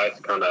character-wise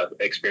to kind of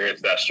experience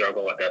that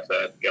struggle, like I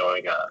said,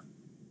 going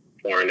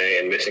 4 and 8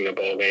 and missing a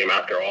bowl game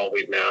after all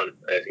we've known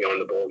as going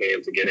to bowl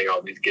games and getting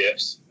all these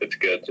gifts. It's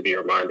good to be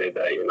reminded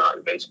that you're not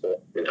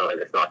invincible, and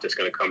it's not just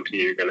going to come to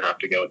you. You're going to have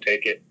to go and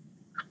take it.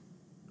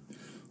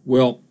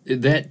 Well,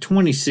 that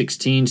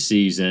 2016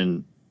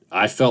 season,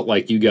 I felt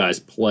like you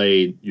guys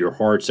played your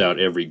hearts out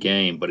every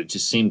game, but it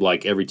just seemed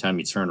like every time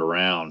you turned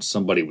around,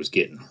 somebody was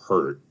getting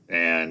hurt,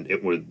 and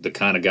it was the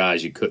kind of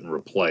guys you couldn't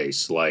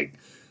replace. Like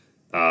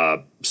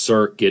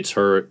Sirk gets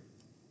hurt,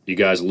 you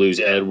guys lose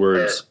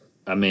Edwards.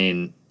 I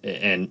mean,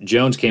 and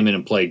Jones came in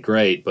and played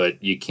great,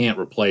 but you can't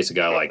replace a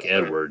guy like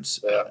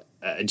Edwards.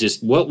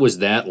 Just what was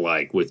that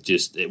like? With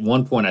just at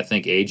one point, I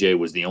think AJ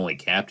was the only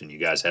captain you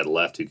guys had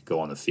left who could go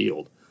on the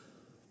field.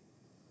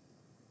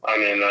 I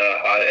mean,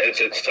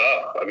 it's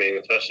tough. I mean,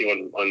 especially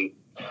when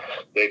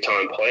big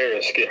time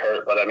players get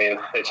hurt. But I mean,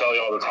 they tell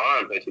you all the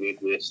time that you need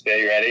to just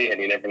stay ready, and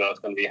you never know what's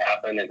going to be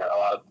happening. And a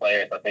lot of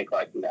players, I think,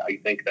 you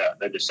think that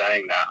they're just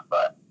saying that,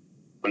 but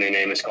when your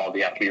name is called,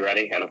 you have to be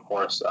ready. And of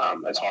course,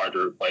 it's hard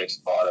to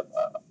replace a lot of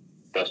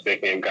those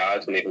big name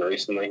guys. And even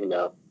recently,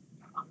 you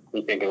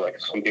think of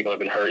some people have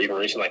been hurt even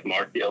recently, like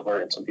Mark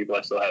Gilbert, and some people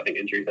are still having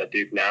injuries at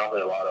Duke now.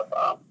 There are a lot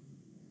of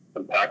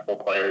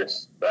impactful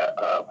players that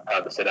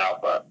had to sit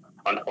out, but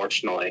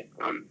unfortunately,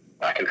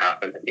 that can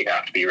happen. You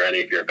have to be ready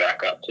if you're a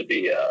backup to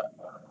be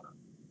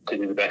to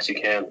do the best you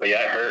can. But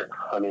yeah, it hurt.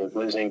 I mean,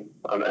 losing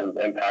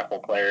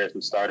impactful players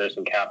and starters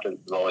and captains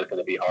is always going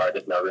to be hard.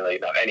 There's not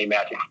really any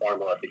magic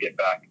formula to get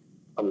back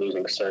from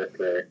losing Sirk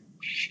or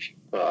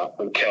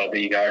when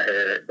Kelby got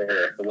hurt,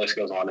 or the list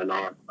goes on and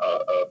on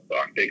of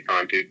big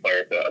time Duke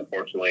players that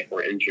unfortunately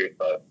were injured.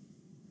 But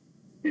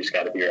you just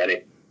got to be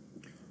ready.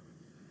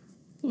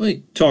 Let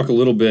me talk a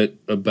little bit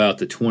about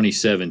the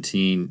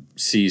 2017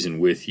 season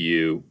with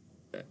you.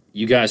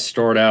 You guys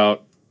start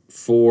out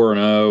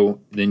 4-0,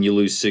 then you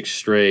lose 6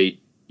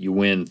 straight. You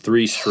win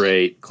 3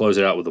 straight, close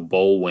it out with a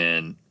bowl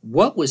win.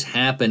 What was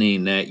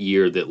happening that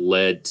year that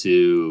led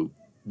to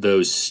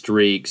those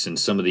streaks and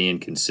some of the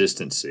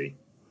inconsistency?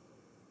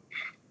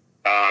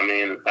 I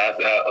mean, that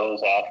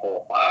was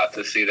awful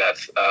to see that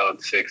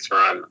 6th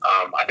run.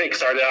 I think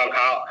started out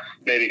how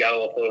maybe got a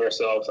little full of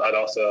ourselves. I'd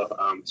also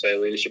say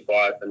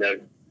leadership-wise, and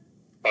then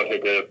probably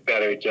did a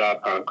better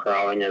job kind of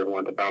corralling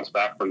everyone to bounce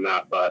back from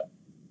that. But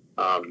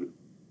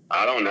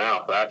I don't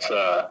know. That's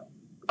a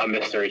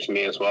mystery to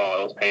me as well.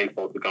 It was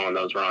painful to go on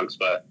those runs,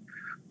 but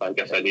like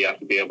I said, you have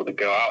to be able to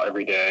go out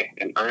every day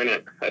and earn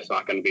it. It's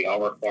not going to be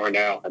over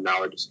 4-0, and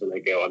now we're just going to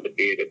go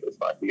undefeated. It's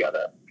like you got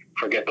to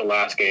forget the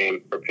last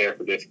game, prepare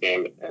for this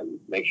game, and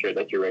make sure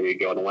that you're ready to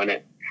go and win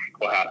it.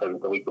 What happened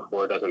the week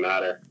before doesn't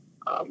matter.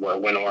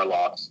 win or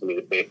loss. We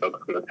need to stay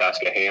focused on the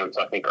task at hand.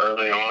 So I think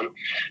early on,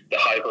 the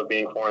hype of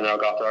being 4-0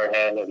 got to our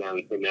head, and then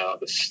the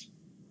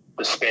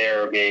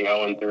despair of being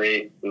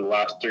 0-3 in the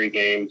last 3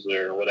 games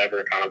or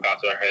whatever kind of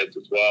got to our heads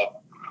as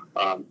well.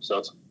 So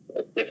it's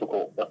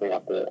difficult. Definitely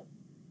have to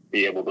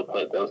be able to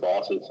put those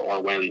losses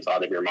or wins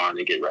out of your mind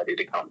and get ready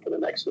to come for the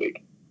next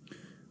week.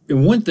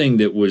 And one thing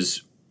that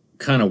was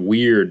kind of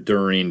weird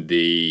during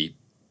the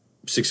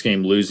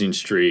 6-game losing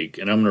streak,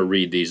 and I'm going to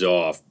read these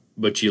off,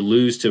 but you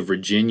lose to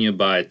Virginia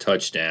by a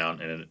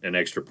touchdown and an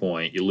extra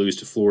point. You lose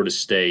to Florida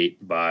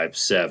State by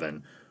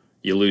 7.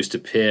 You lose to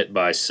Pitt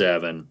by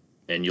 7.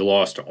 And you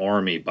lost to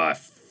Army by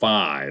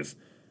 5.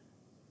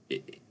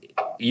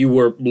 You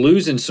were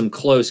losing some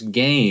close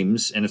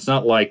games, and it's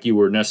not like you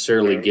were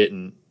necessarily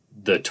getting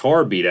the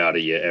tar beat out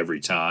of you every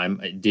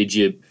time. Did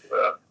you?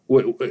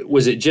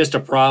 Was it just a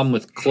problem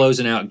with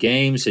closing out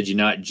games? Had you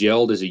not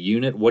gelled as a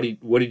unit? What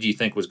did you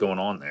think was going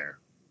on there?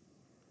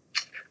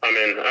 I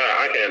mean,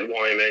 I can't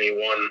blame any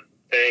one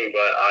thing, but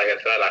like I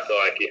said, I feel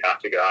like you have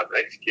to go out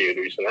and execute.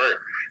 We just weren't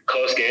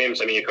close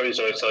games. I mean, your coaches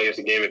always tell you it's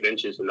a game of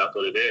inches, and that's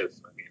what it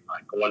is. I mean,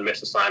 like one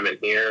missed assignment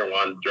here,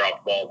 one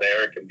dropped ball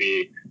there can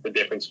be the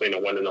difference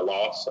between a win and a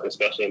loss,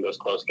 especially in those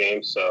close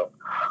games. So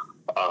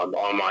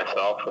on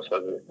myself, as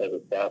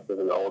a staff, as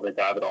an older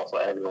guy, but also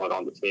everyone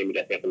on the team, we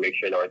definitely have to make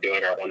sure that we're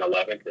doing our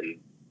 111th and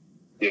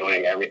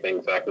doing everything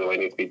exactly the way it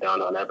needs to be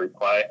done on every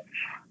play.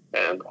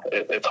 And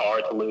it's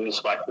hard to lose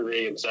by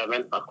 3 and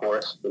 7, of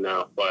course,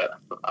 but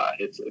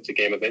it's a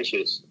game of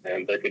inches,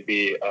 and there could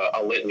be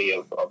a litany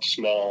of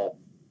small,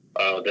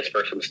 this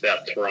person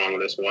stepped wrong,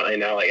 this one,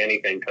 like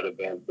anything could have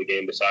been the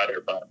game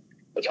decider, but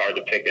it's hard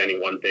to pick any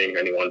one thing,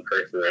 any one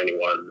person, or any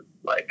one,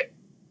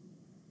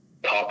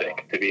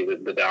 topic to be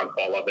the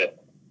downfall of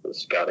it.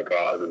 It's got to go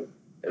out, and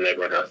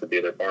everyone has to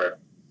do their part.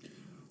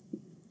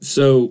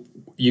 So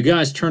you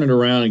guys turn it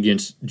around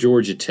against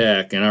Georgia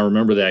Tech, and I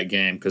remember that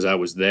game because I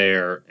was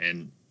there,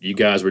 and you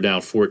guys were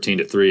down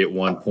 14-3 at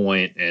one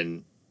point,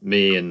 and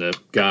me and the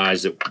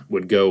guys that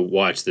would go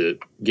watch the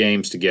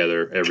games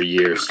together every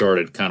year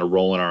started kind of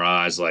rolling our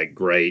eyes like,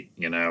 great,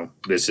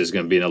 this is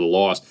going to be another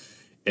loss.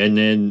 And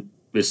then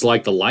it's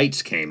like the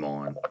lights came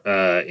on,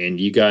 and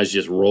you guys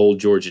just rolled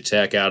Georgia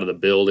Tech out of the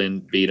building,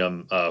 beat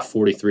them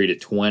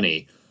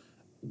 43-20.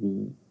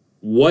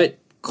 What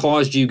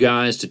caused you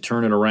guys to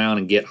turn it around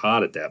and get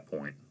hot at that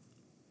point?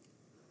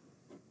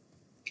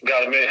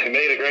 Got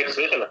made a great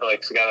decision. I feel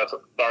like got to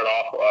start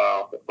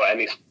off with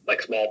any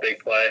small big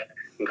play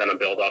and kind of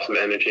build off some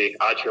energy.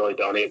 I truly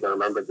don't even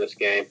remember this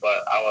game,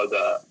 but I would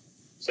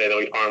say that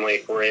we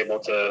finally were able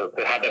to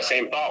have that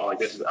same thought.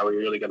 Are we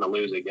really going to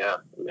lose again?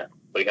 Yeah.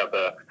 We have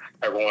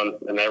everyone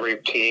and every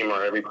team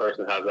or every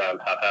person have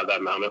had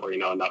that moment where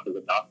enough is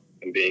enough,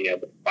 and being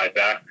able to fight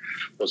back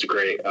was a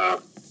great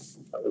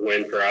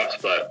win for us.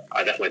 But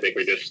I definitely think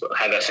we just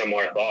had that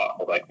similar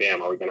thought of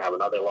damn, are we going to have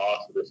another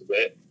loss? This is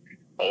it.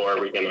 Or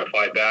are we going to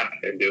fight back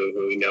and do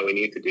what we know we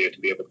need to do to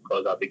be able to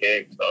close out the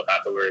game? So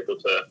that's what we were able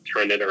to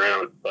turn it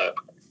around. But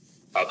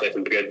I'll say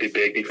some good,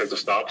 big defensive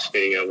stops,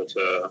 being able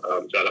to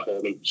try to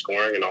hold them from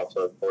scoring, and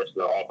also, of course,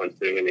 the offense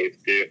doing what it needs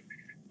to do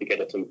to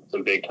get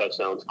some big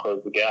touchdowns to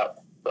close the gap.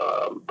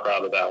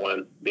 Proud of that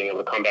one. Being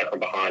able to come back from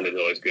behind is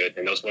always good.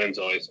 And those wins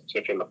always,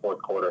 especially in the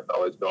fourth quarter,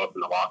 always go up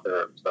in the locker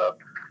room. So,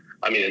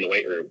 in the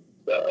weight room.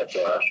 So it's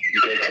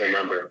good to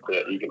remember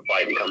that you can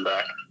fight and come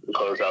back and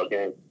close out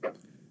games.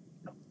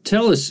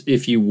 Tell us,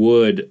 if you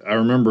would, I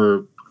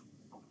remember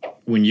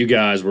when you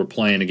guys were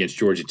playing against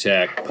Georgia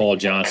Tech, Paul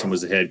Johnson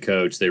was the head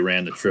coach. They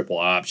ran the triple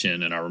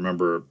option, and I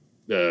remember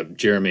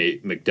Jeremy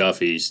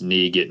McDuffie's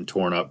knee getting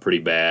torn up pretty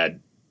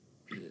bad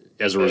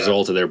as a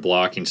result of their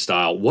blocking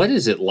style. What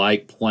is it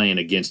like playing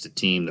against a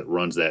team that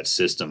runs that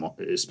system,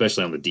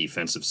 especially on the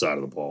defensive side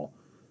of the ball?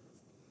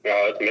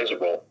 It's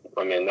miserable.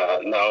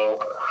 No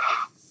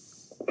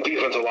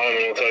defensive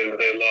lineman will tell you that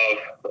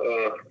they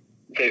love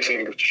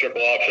facing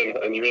triple option,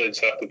 and you really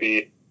just have to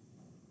be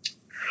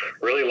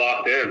really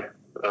locked in.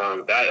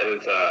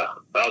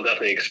 That'll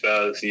definitely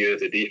expose you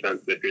as a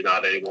defense if you're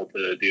not able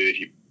to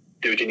do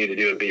what you need to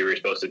do and be where you're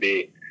supposed to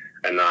be,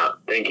 and not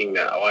thinking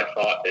that, I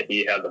thought that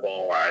he had the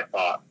ball, or I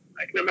thought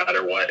no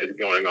matter what is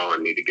going on,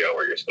 you need to go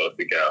where you're supposed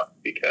to go,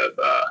 because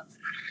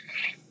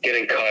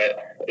getting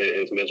cut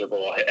is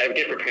miserable. I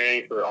get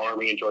preparing for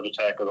Army and Georgia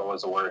Tech is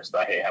always the worst.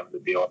 I hate having to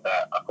deal with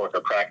that. Of course,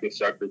 our practice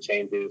structure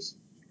changes.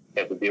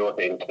 You have to deal with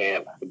it in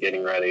camp,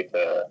 getting ready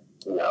to,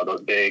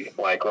 those big,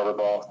 rubber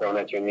balls thrown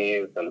at your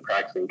knees and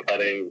practicing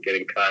cutting,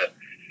 getting cut.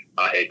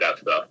 I hate that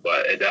stuff,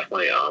 but it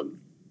definitely,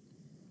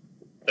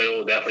 it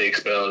will definitely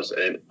expose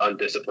an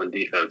undisciplined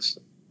defense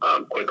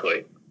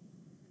quickly,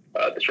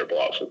 the triple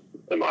option,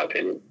 in my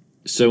opinion.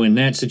 So in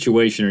that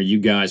situation, are you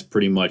guys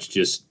pretty much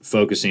just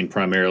focusing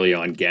primarily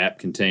on gap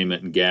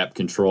containment and gap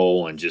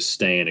control and just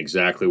staying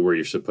exactly where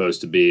you're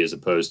supposed to be, as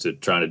opposed to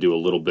trying to do a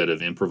little bit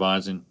of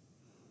improvising?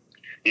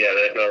 Yeah,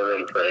 there's no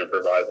room for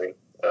improvising.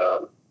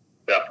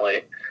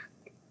 Definitely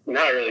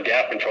not really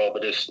gap control,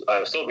 but just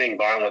still being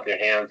violent with your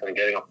hands and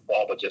getting off the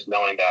ball, but just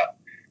knowing that,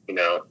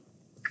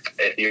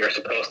 if you're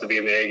supposed to be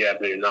in the A gap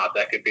and you're not,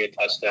 that could be a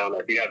touchdown.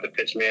 Or if you have the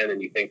pitch man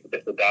and you think that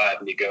it's a dive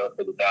and you go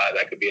for the dive,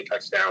 that could be a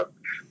touchdown.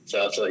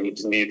 So you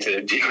just need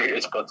to do where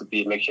you're supposed to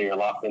be, make sure you're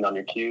locked in on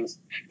your cues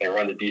and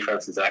run the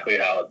defense exactly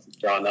how it's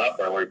drawn up,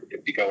 or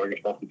if you go where you're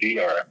supposed to be,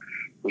 or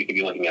we could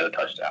be looking at a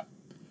touchdown.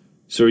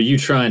 So are you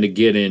trying to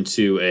get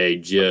into a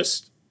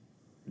just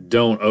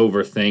don't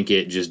overthink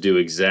it, just do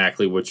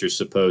exactly what you're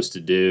supposed to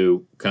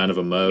do kind of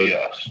a mode?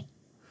 Yes.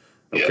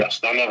 Okay. Yes.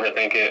 Don't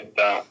overthink it.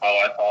 Don't,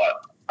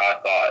 I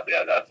thought,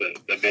 yeah, that's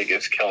the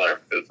biggest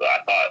killer, because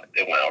I thought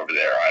it went over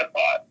there. I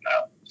thought,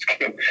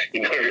 no,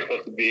 you know where you're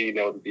supposed to be, you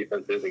know what the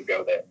defense is, and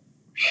go there.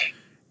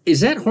 Is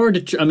that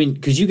hard to – I mean,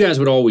 because you guys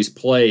would always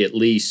play at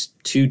least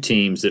two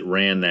teams that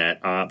ran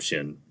that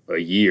option a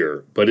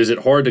year, but is it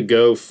hard to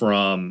go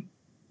from,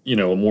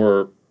 a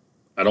more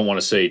 – I don't want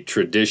to say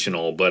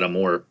traditional, but a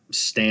more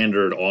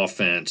standard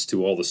offense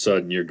to all of a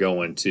sudden you're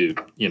going to,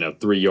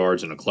 3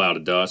 yards in a cloud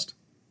of dust?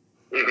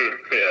 Mm-hmm.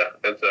 Yeah,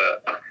 that's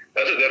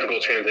a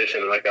difficult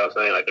transition. Like I was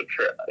saying,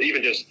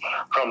 even just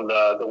from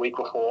the week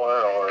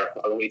before or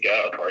the week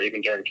out, or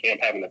even during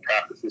camp, having the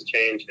practices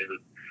change, and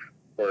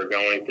we're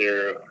going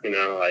through,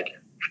 like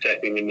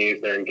protecting the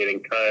knees there and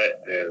getting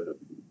cut and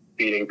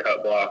beating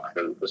cut blocks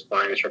and just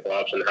playing a triple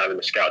option and having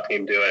the scout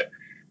team do it.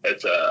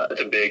 It's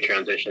a big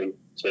transition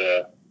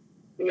to,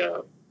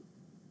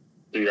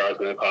 3 yards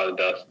in a cloud of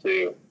dust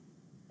to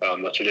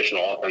a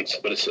traditional offense.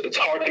 But it's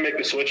hard to make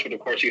the switch, but of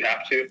course you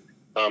have to.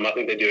 I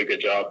think they do a good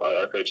job.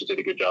 Our coaches did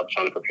a good job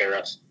trying to prepare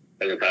us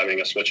and then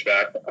having a switch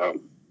back as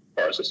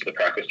far as just the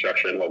practice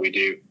structure and what we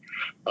do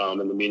in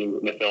the meeting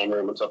in the film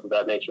room and stuff of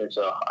that nature.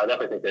 So I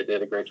definitely think they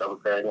did a great job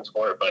preparing us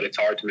for it, but it's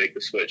hard to make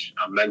the switch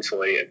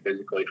mentally and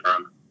physically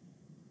from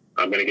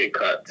I'm going to get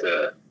cut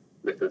to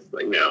this is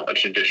a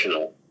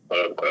traditional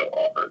quote-unquote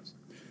offense.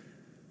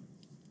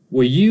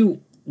 Well,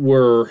 you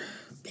were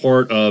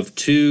part of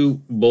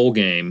two bowl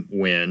game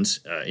wins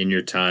in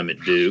your time at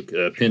Duke,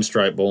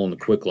 Pinstripe Bowl and the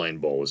Quick Lane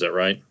Bowl. Is that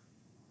right?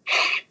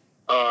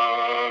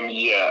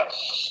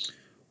 Yes.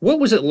 What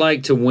was it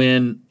like to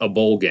win a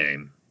bowl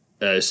game,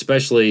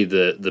 especially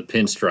the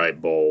Pinstripe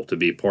Bowl, to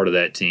be part of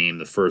that team,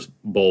 the first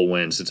bowl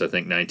win since, I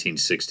think,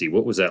 1960?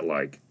 What was that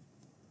like?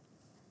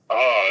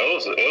 Oh,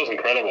 it was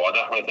incredible. I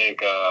definitely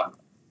think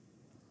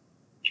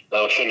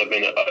that shouldn't have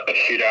been a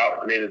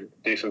shootout. We needed to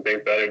do some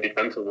things better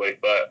defensively,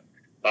 but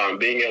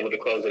being able to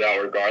close it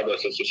out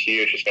regardless is just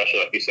huge, especially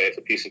like you say, it's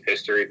a piece of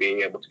history.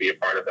 Being able to be a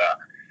part of that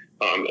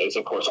is,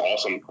 of course,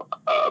 awesome.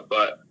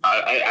 But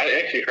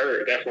I actually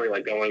heard definitely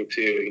like going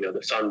to,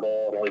 the Sun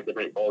Bowl and all these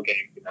different bowl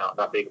games,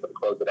 not being able to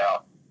close it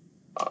out.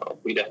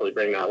 We definitely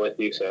bring that with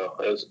you. So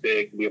it was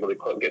big to be able to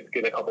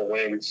get a couple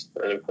wins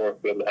and, of course,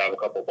 be able to have a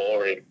couple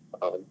bowl rings.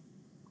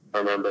 I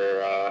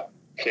remember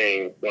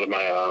seeing one of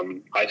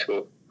my high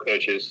school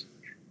coaches,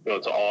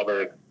 to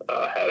Auburn,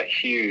 had a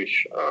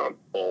huge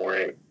bowl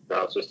ring. And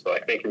I was just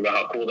like thinking about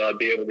how cool that I'd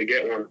be able to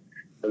get one,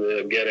 and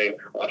then getting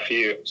a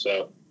few.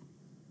 So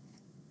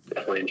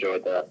definitely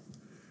enjoyed that.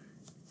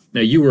 Now,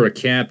 you were a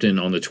captain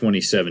on the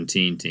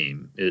 2017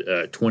 team.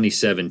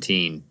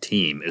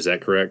 Is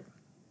that correct?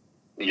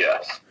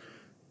 Yes.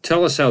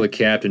 Tell us how the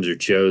captains are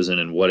chosen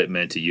and what it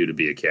meant to you to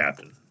be a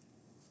captain.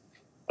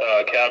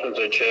 Captains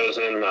are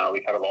chosen.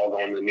 We kind of all go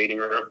in the meeting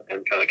room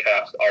and kind of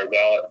cast our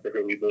ballot for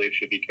who we believe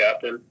should be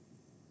captain.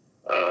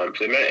 So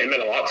it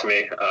meant a lot to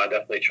me. I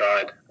definitely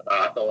tried.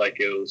 I felt like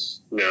it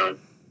was,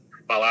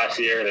 my last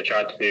year, and I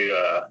tried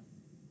to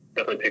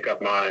definitely pick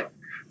up my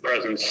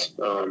presence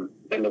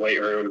in the weight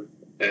room,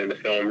 and in the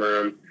film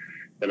room,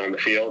 and on the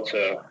field.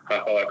 So I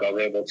felt like I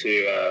was able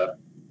to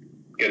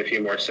get a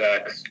few more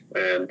sacks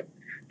and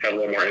have a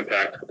little more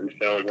impact in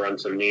film, run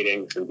some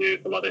meetings, and do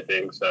some other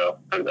things. So,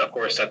 and of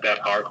course, set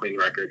that power clean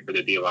record for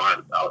the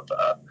D-line. That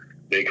was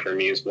big for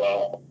me as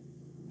well.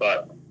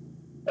 But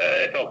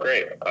it felt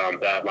great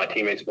that my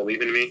teammates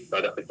believed in me.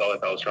 I definitely felt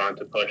like I was trying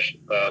to push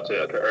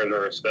to earn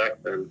their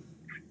respect, and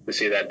to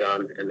see that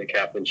done in the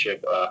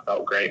captainship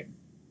felt great.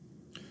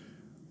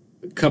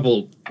 A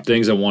couple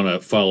things I want to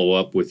follow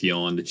up with you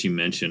on that you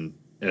mentioned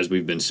as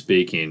we've been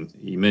speaking.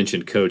 You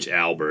mentioned Coach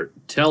Albert.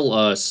 Tell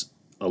us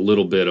a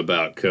little bit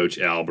about Coach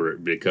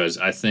Albert, because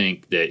I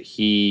think that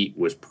he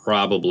was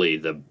probably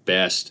the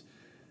best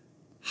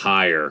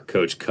hire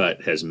Coach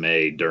Cutt has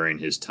made during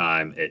his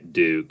time at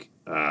Duke.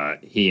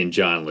 He and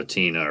John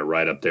Latina are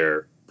right up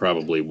there,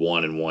 probably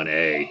 1 and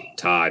 1A,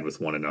 tied with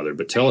one another.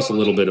 But tell us a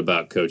little bit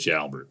about Coach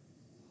Albert.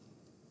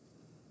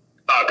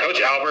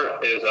 Coach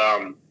Albert is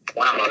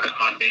one of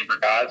my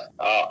favorite guys.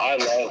 I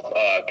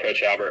love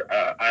Coach Albert.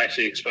 I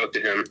actually spoke to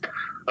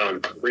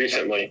him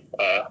recently.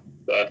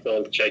 I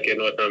still check in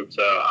with him.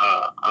 So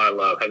I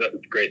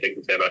have great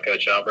things to say about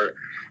Coach Albert.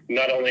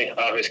 Not only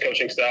his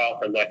coaching style,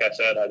 and like I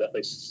said, I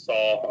definitely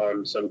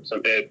saw some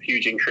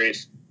huge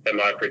increase in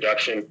my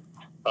production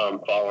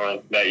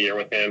following that year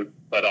with him,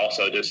 but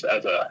also just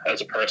as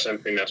a person,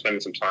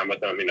 spending some time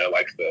with him,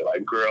 likes to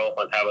grill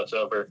and have us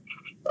over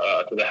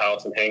to the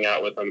house and hang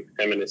out with him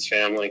and his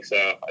family.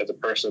 So as a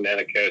person and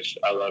a coach,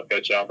 I love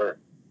Coach Albert.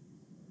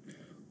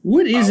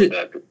 What is it?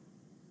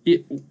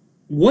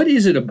 What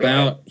is it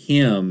about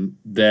him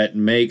that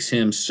makes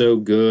him so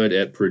good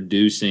at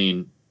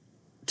producing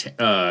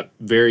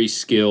very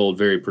skilled,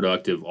 very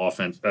productive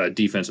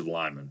defensive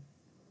linemen?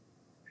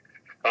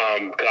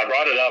 Because I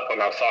brought it up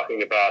when I was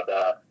talking about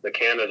the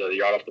Canada, the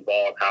yard off the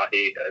ball, and how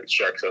he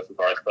instructs us as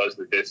far as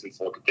closing the distance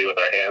and what to do with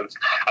our hands.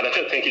 I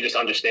don't think he just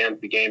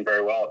understands the game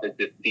very well. His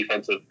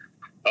defensive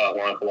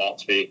line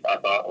philosophy, I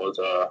thought, was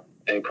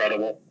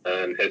incredible,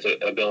 and his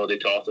ability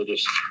to also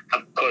just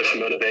push,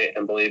 motivate,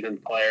 and believe in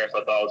players,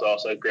 I thought was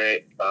also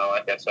great.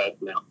 Like I said,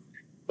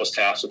 was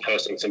tasked with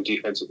hosting some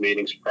defensive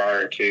meetings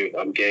prior to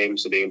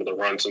games to be able to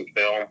run some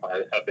film.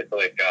 I feel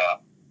like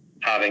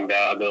having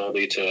that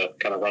ability to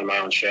kind of run my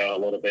own show a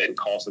little bit and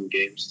call some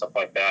games, stuff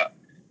like that,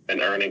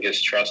 and earning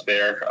his trust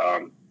there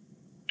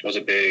was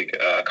a big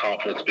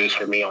confidence boost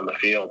for me on the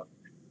field.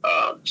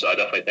 So I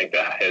definitely think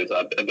that his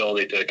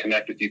ability to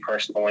connect with you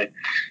personally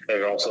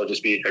and also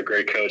just be a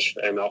great coach.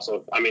 And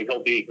also, I mean,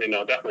 he'll be,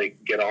 definitely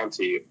get on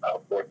to you,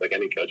 of course, like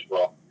any coach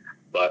will.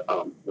 But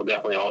will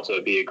definitely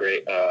also be a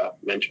great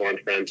mentor and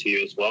friend to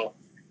you as well.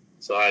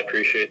 So I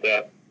appreciate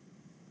that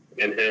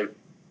in him.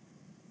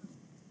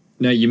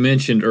 Now, you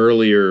mentioned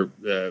earlier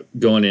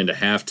going into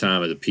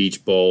halftime of the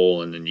Peach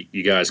Bowl, and then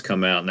you guys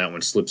come out and that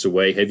one slips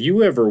away. Have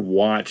you ever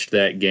watched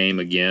that game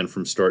again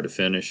from start to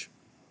finish?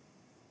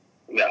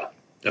 No.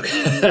 Okay.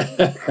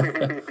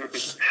 I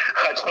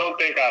don't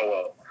think I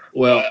will.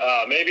 Well,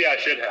 but, maybe I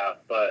should have,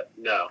 but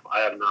no,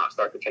 I have not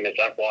start to finish.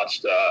 I've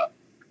watched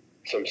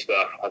some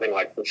stuff. I think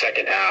like the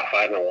second half.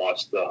 I haven't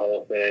watched the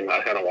whole thing.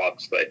 I kind of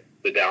watched like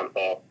the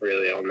downfall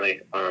really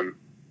only.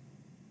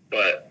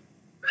 But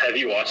have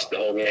you watched the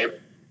whole game?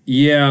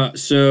 Yeah,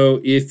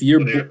 so if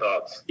What are your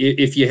thoughts?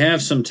 if you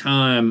have some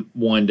time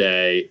one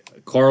day,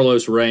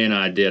 Carlos Ray and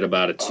I did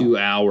about a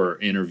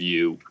 2-hour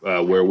interview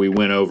where we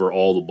went over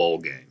all the bowl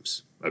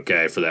games,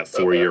 okay, for that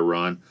 4-year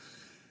run.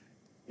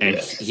 And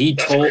yes. he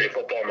That's told a great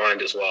football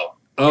mind as well.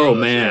 Oh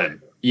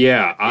man.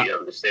 Yeah, he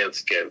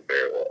understands the game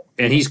very well.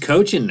 And he's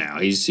coaching now.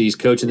 He's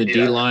coaching the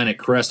D line at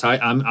Crest High.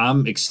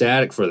 I'm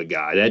ecstatic for the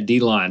guy. That D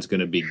line's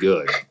going to be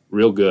good,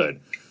 real good.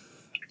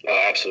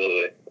 Oh,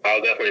 absolutely. I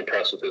was definitely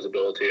impressed with his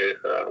ability.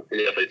 He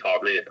definitely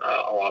taught me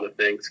a lot of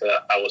things.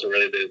 I wasn't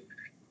really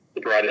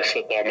the brightest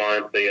football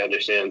mind, but he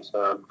understands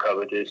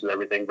coverages and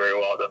everything very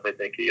well. I definitely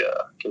think he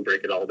can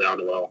break it all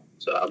down well.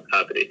 So I'm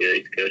happy to hear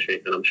he's coaching,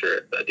 and I'm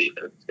sure that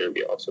defense is going to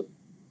be awesome.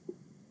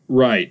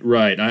 Right.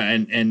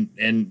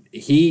 And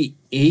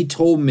he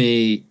told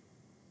me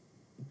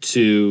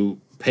to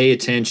pay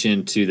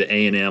attention to the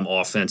A&M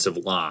offensive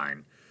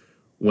line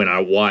when I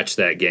watched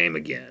that game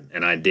again,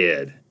 and I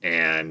did.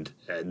 And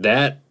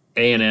that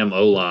A&M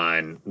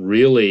O-line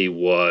really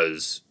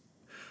was,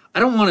 I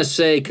don't want to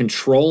say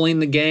controlling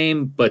the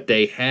game, but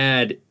they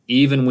had,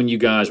 even when you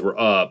guys were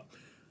up,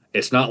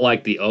 it's not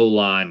like the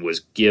O-line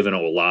was giving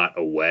a lot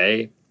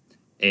away.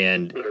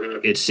 And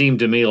it seemed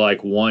to me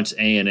like once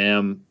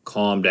A&M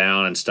calmed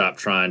down and stopped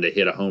trying to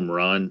hit a home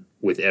run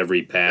with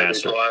every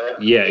pass.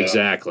 Yeah,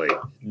 exactly.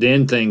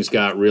 Then things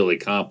got really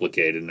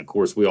complicated. And, of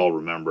course, we all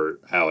remember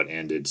how it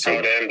ended. So, how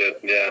it ended,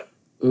 yeah.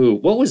 Ooh,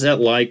 what was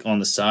that like on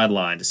the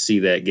sideline to see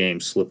that game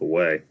slip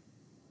away?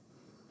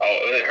 Oh,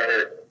 it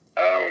hurt.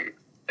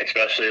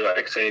 Especially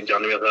like seeing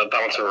Johnny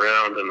bounce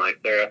around and like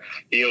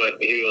he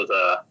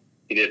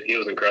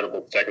was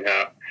incredible the second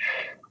half.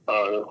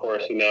 And of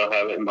course,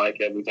 having Mike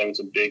Evans having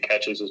some big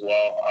catches as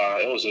well.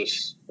 It was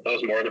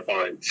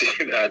mortifying to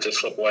see that just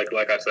slip away.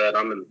 Like I said,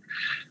 I'm in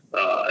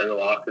the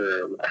locker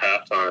room at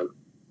halftime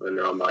and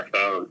on my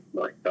phone.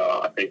 Like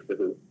I think this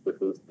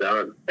is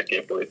done. I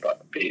can't believe I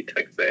beat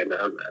Texas A&M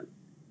and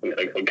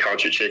he'll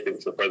count your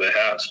chickens before they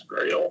hatch,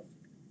 or you'll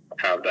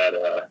have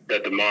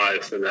that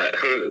demise and that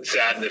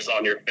sadness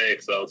on your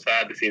face. So it's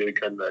sad to see that we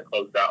couldn't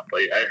close out.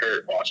 But I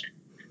hurt watching,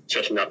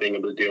 especially not being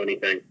able to do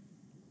anything.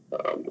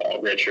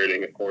 While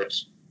redshirting, of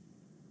course.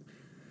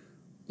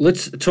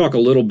 Let's talk a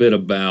little bit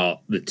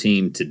about the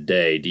team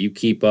today. Do you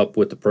keep up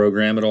with the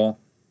program at all?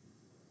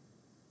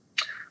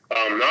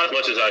 Not as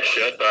much as I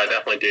should, but I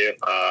definitely do.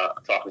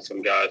 Talking to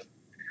some guys.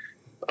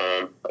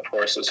 Of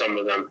course, some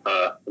of them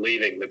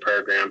leaving the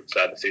program.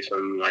 Sad to see some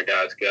of my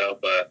guys go,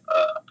 but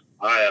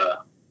I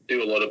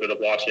do a little bit of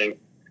watching,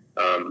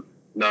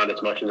 not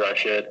as much as I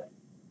should.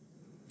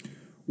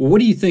 Well, what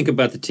do you think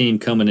about the team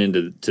coming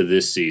into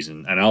this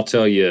season? And I'll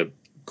tell you,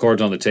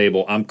 cards on the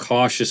table, I'm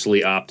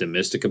cautiously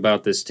optimistic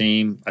about this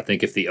team. I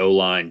think if the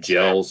O-line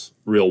gels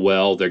real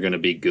well, they're going to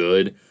be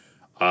good.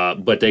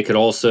 But they could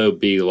also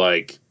be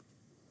like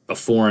a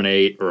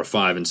 4-8 or a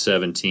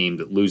 5-7 team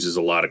that loses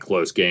a lot of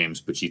close games,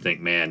 but you think,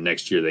 man,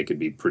 next year they could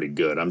be pretty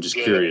good. I'm just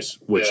curious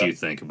what you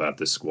think about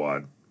this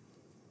squad.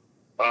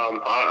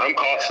 I'm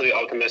cautiously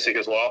optimistic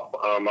as well.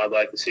 I'd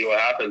like to see what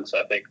happens.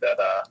 I think that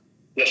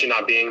especially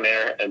not being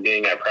there and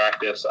being at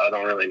practice, I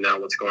don't really know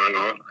what's going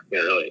on. I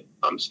can't really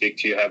speak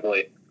too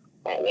heavily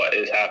on what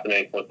is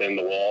happening within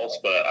the walls,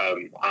 but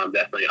I'm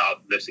definitely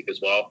optimistic as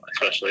well,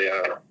 especially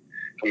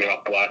coming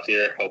off the last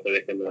year. Hopefully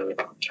they can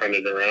turn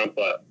it around.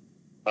 But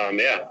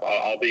yeah,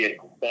 I'll be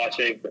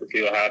watching and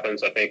see what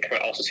happens. I think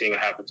also seeing what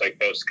happens like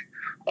post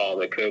all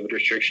the COVID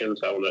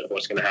restrictions. I wonder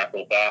what's going to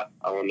happen with that.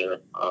 I wonder.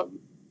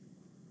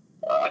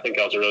 I think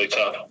that was a really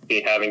tough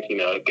thing having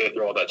to go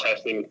through all that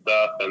testing and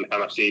stuff, and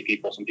kind of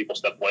see some people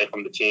step away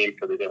from the team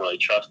because they didn't really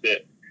trust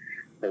it.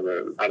 And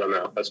then, I don't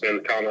know. That's been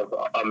kind of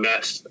a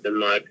mess in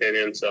my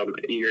opinion. So I'm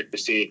eager to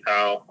see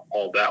how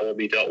all that will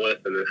be dealt with,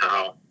 and then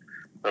how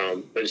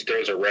it just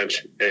throws a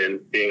wrench in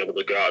being able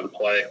to go out and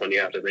play when you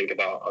have to think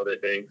about other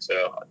things.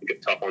 So I think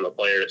it's tough on the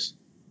players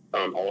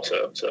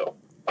also. So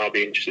I'll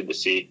be interested to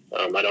see.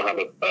 I don't have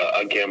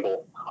a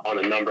gamble on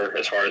a number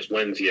as far as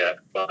wins yet,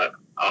 but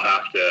I'll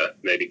have to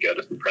maybe go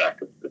to some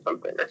practice or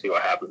something or see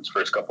what happens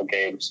first couple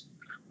games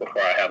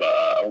before I have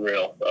a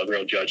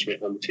real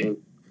judgment on the team.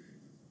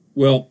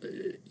 Well,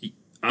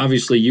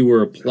 obviously you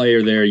were a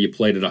player there. You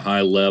played at a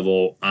high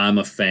level. I'm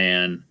a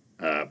fan.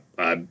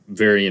 I'm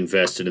very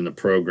invested in the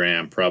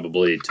program,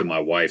 probably to my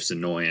wife's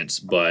annoyance,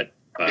 but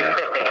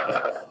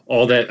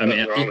all that. I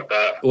mean,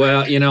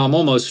 well, I'm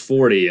almost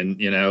 40, and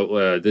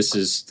this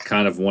is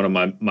kind of one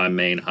of my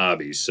main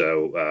hobbies.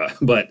 So,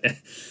 but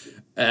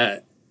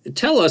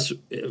tell us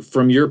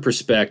from your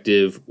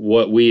perspective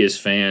what we as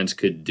fans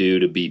could do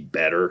to be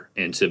better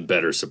and to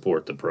better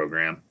support the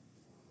program.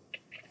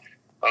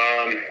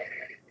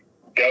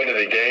 Go to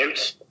the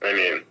games. I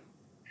mean,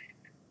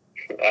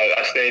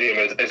 a stadium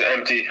is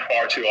empty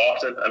far too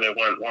often. I mean,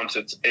 once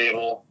it's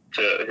able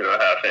to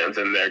have fans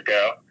in there,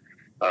 go.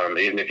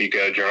 Even if you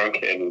go drunk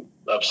and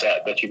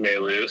upset that you may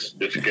lose,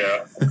 just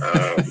go.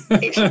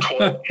 It's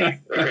important.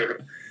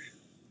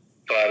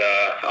 But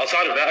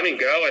outside of that, I mean,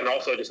 go and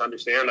also just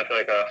understand. I feel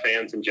like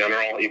fans in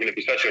general,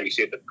 especially when you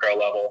see it at the pro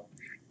level,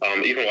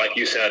 even like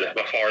you said,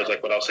 as far as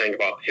like what I was saying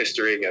about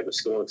history and the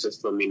schooling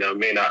system,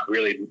 may not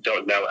really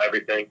don't know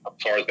everything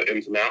as far as the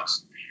ins and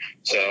outs.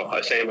 So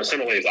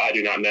similarly as I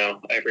do not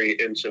know every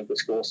inch of the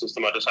school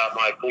system, I just have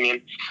my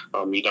opinion.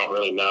 You don't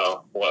really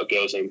know what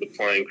goes into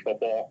playing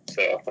football,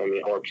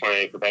 or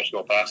playing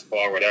professional basketball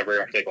or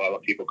whatever. I think a lot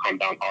of people come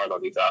down hard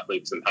on these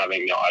athletes and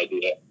having no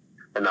idea,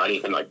 and not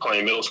even like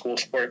playing middle school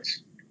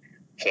sports.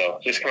 So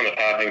just kind of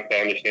having the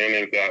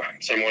understanding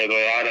that similarly,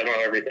 I don't know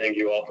everything,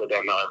 you also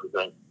don't know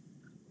everything,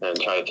 and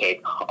try to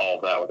take all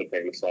of that with a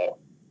grain of salt.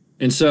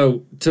 And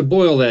so to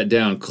boil that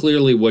down,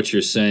 clearly what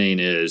you're saying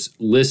is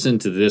listen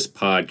to this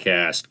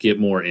podcast, get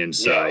more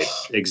insight.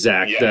 Yes.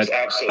 Exact. Yes,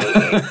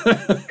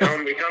 absolutely.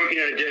 come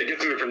here,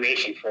 get some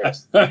information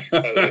first.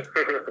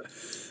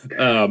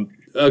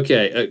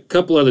 Okay, a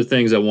couple other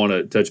things I want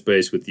to touch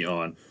base with you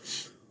on.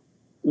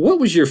 What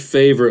was your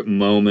favorite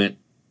moment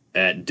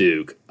at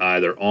Duke,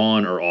 either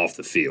on or off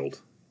the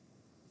field?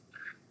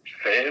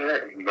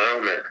 Favorite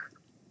moment?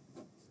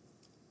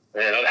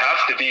 Man, it has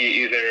to be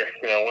either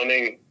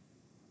winning,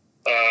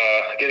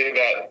 getting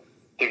that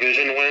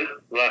division win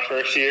my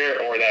first year,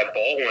 or that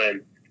bowl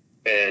win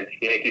in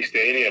Yankee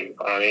Stadium.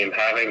 I mean,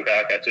 having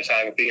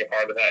being a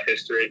part of that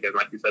history, and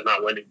like you said,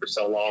 not winning for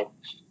so long,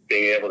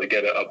 being able to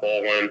get a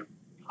bowl win.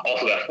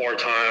 Also, that four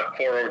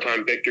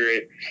overtime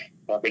victory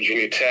at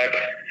Virginia Tech,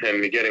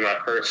 and getting my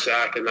first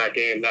sack in that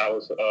game. That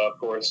was, of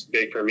course,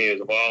 big for me as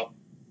well.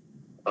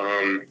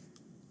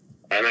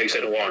 I know you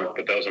said one,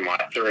 but those are my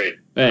three.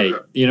 Hey,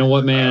 you know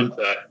what, man?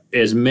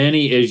 As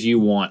many as you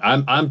want.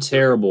 I'm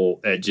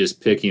terrible at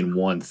just picking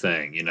one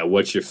thing.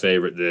 What's your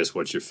favorite this?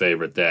 What's your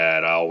favorite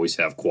that? I always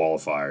have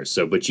qualifiers.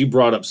 So, but you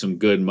brought up some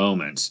good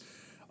moments.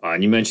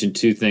 And you mentioned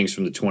two things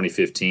from the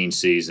 2015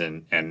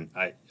 season. And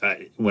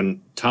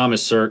when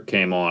Thomas Sirk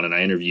came on and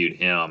I interviewed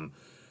him,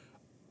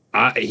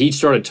 he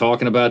started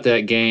talking about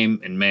that game,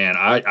 and man,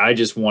 I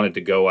just wanted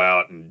to go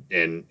out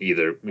and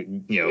either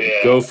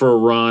go for a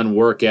run,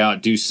 work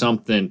out, do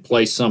something,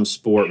 play some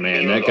sport.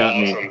 Man, that got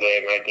me.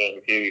 That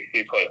game,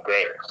 he played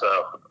great.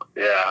 So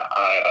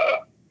yeah,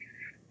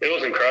 it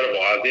was incredible.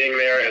 Being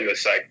there and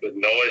the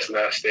noise in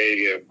that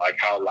stadium, like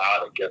how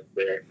loud it gets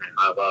there. Man,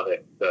 I love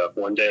it. So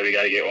one day we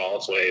got to get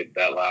Wallace Wade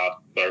that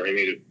loud, but we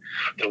need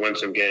to win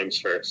some games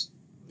first.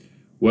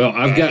 Well,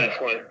 I've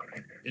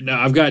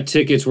got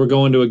tickets. We're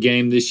going to a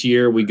game this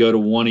year. We go to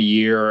one a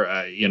year.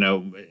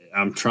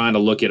 I'm trying to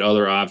look at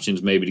other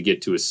options maybe to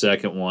get to a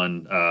second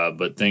one,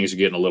 but things are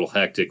getting a little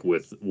hectic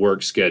with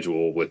work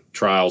schedule, with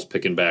trials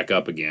picking back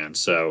up again.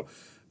 So,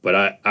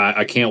 but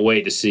I can't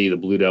wait to see the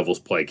Blue Devils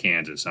play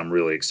Kansas. I'm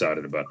really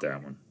excited about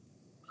that one.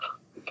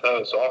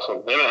 That's awesome.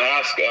 I'm going to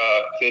ask,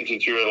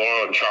 since you were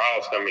on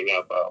trials coming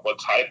up, what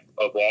type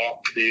of law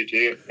do you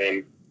do?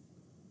 And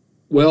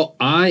well,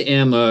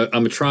 I'm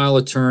a trial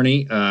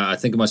attorney. I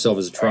think of myself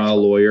as a trial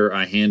lawyer.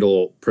 I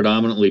handle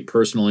predominantly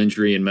personal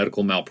injury and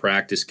medical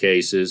malpractice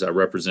cases. I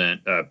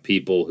represent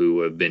people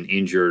who have been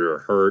injured or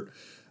hurt.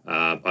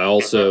 I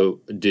also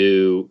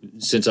do,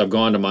 since I've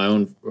gone to my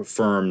own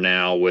firm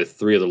now with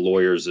three other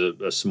lawyers,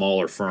 a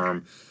smaller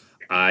firm,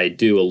 I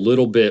do a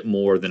little bit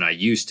more than I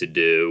used to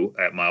do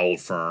at my old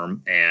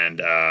firm, and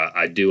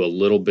I do a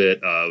little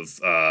bit of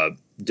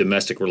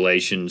domestic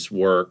relations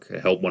work,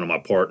 help one of my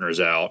partners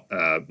out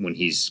when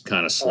he's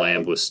kind of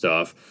slammed with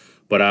stuff.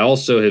 But I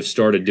also have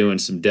started doing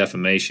some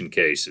defamation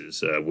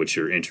cases, which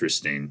are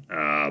interesting.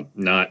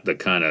 Not the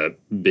kind of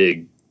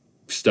big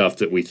stuff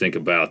that we think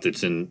about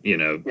that's in,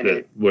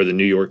 where the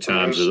New York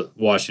Times or the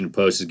Washington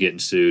Post is getting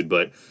sued.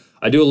 But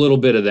I do a little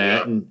bit of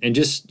that and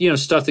just,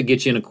 stuff that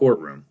gets you in a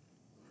courtroom.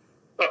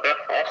 Okay,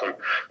 awesome.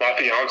 My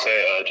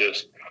fiance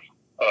just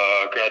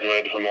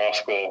graduated from law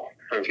school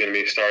and is going to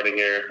be starting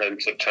here in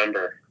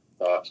September.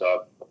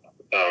 So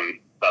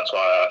that's why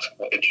I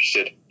was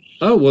interested.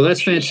 Oh, well,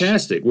 that's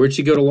fantastic. Where'd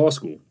she go to law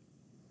school?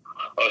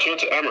 She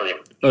went to Emory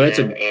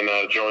in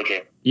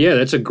Georgia. Yeah,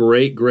 that's a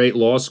great, great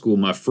law school.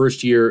 My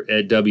first year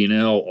at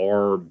W&L,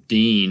 our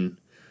dean,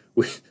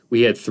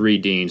 we had 3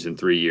 deans in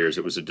 3 years.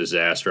 It was a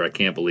disaster. I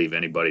can't believe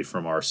anybody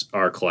from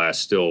our class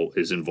still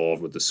is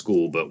involved with the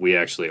school, but we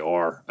actually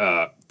are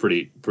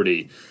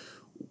pretty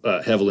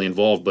heavily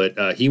involved.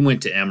 But he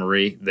went to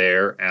Emory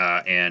there,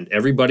 and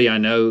everybody I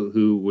know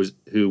who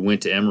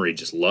went to Emory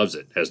just loves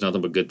it. Has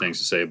nothing but good things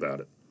to say about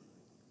it.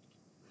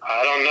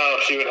 I don't know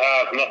if she would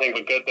have nothing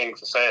but good things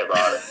to say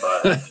about it,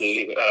 but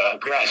she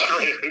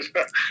graduated.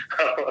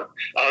 I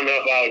don't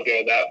know if I would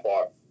go that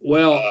far.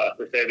 Well,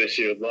 to say that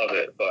she would love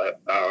it, but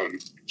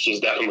she's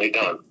definitely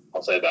done.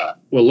 I'll say that.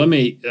 Well, let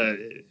me.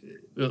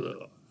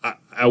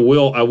 I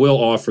will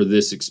offer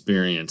this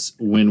experience.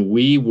 When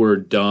we were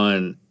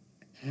done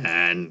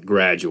and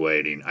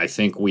graduating, I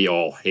think we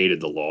all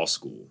hated the law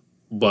school,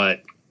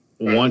 but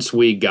once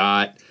we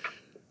got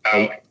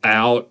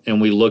out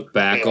and we looked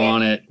back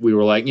on it, we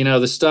were like,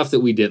 the stuff that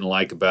we didn't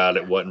like about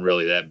it wasn't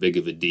really that big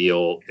of a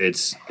deal.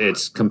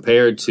 It's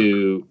compared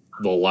to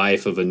the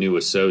life of a new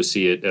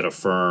associate at a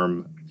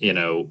firm,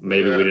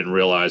 maybe we didn't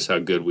realize how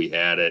good we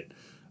had it.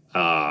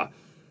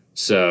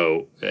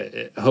 So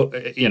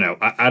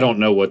I don't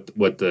know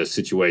what the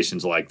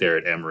situation's like there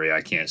at Emory.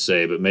 I can't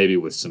say, but maybe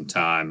with some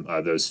time,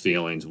 those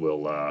feelings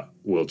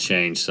will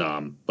change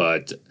some.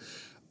 But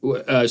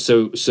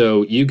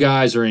so you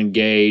guys are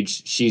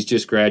engaged. She's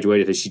just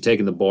graduated. Has she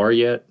taken the bar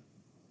yet?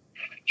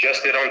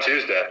 Just did on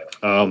Tuesday.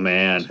 Oh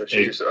man, so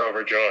she's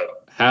overjoyed.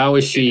 How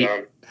is she?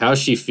 How's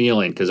she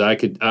feeling? Because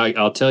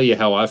I'll tell you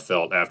how I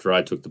felt after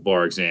I took the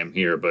bar exam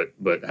here. But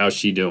how's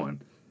she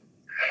doing?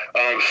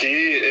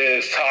 She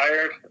is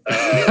tired,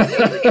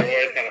 overjoyed,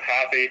 kind of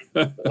happy.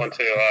 Went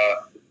to a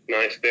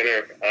nice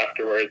dinner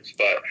afterwards.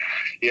 But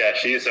yeah,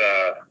 she's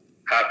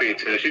happy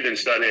to. She's been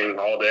studying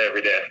all day,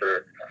 every day for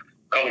a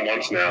couple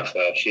months now. So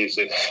she's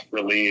just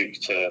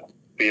relieved to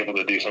be able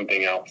to do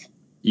something else.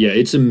 Yeah,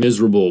 it's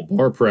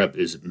bar prep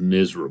is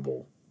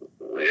miserable.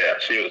 Yeah,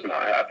 she was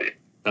not happy.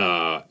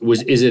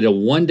 Is it a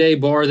 1-day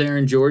bar there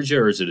in Georgia,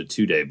 or is it a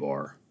 2-day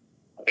bar?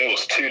 It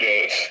was 2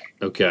 days.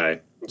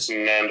 Okay. 9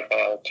 to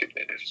 5, 2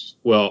 days.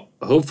 Well,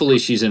 hopefully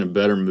she's in a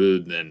better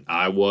mood than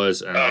I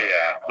was. And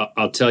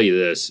I'll tell you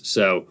this.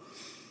 So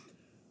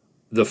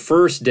the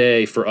first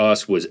day for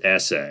us was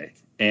essay,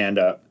 and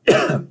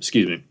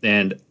excuse me.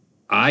 And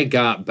I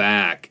got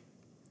back,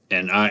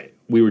 and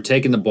we were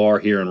taking the bar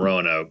here in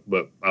Roanoke,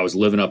 but I was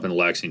living up in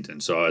Lexington.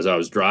 So as I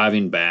was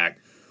driving back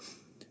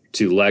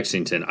to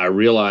Lexington, I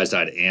realized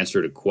I'd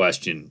answered a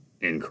question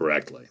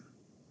incorrectly.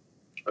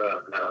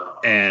 No.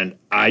 And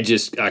I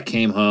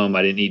came home.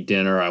 I didn't eat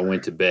dinner. I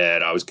went to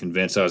bed. I was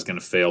convinced I was going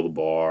to fail the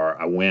bar.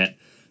 I went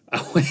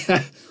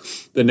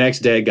the next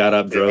day, got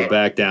up, drove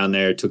back down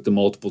there, took the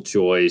multiple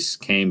choice,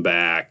 came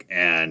back,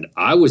 and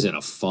I was in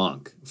a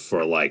funk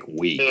for like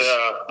weeks.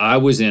 Yeah. I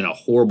was in a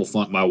horrible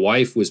funk. My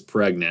wife was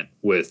pregnant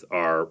with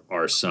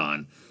our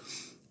son,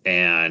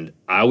 and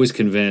I was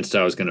convinced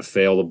I was going to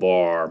fail the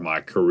bar.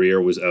 My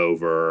career was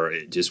over.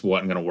 It just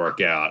wasn't going to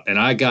work out. And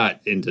I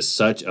got into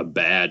such a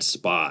bad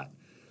spot.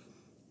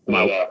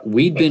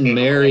 We'd been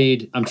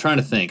married, I'm trying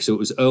to think. So it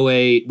was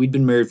 2008. We'd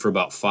been married for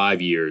about 5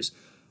 years.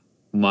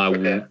 My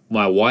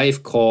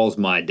wife calls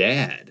my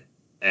dad,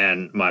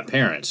 and my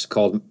parents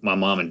called my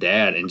mom and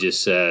dad and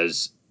just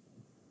says,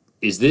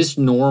 is this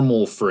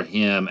normal for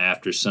him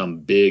after some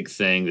big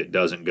thing that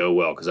doesn't go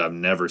well? Because I've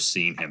never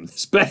seen him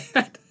this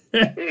bad.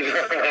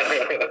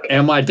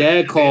 And my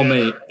dad called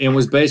me and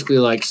was basically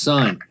like,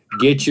 son,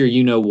 get your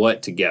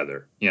you-know-what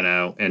together,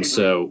 And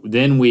so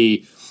then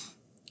we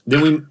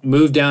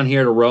moved down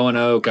here to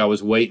Roanoke. I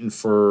was waiting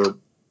for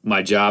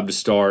my job to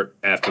start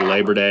after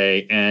Labor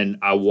Day, and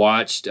I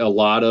watched a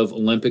lot of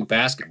Olympic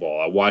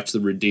basketball. I watched the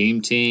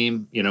Redeem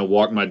team,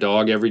 walked my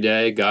dog every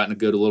day, got in a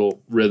good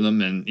little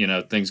rhythm, and,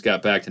 things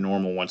got back to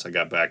normal once I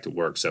got back to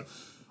work. So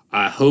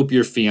I hope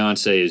your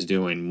fiance is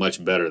doing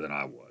much better than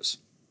I was.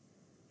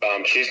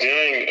 She's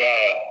doing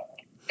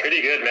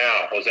pretty good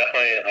now. Was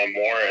definitely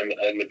more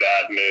in the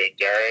bad mood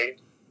during.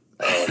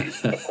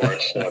 Of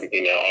course, all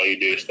you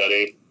do is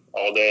study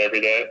all day,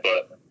 every day,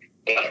 but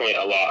definitely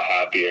a lot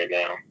happier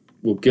now.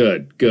 Well,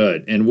 good.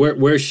 And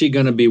where's she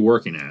going to be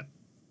working at?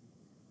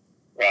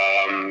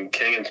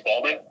 King and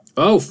Spalding.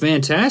 Oh,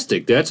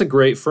 fantastic! That's a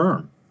great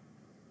firm.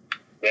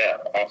 Yeah,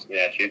 awesome.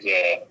 Yeah, she's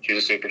a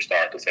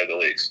superstar to say the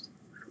least.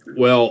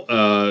 Well,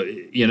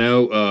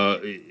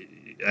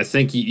 I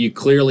think you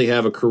clearly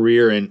have a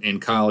career in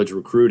college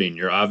recruiting.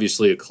 You're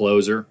obviously a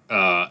closer,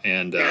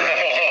 and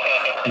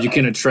you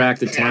can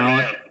attract the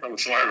talent. I'm a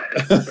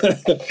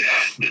smart man.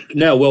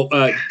 No, well,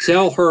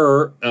 tell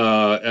her,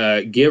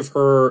 give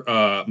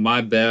her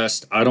my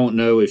best. I don't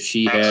know if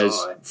she has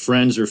Absolutely.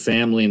 friends or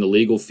family in the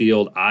legal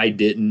field. I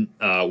didn't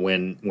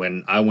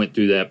when I went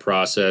through that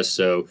process.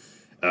 So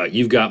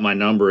you've got my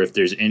number. If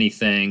there's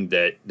anything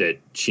that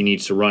she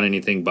needs to run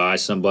anything by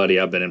somebody,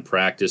 I've been in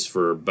practice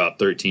for about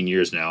 13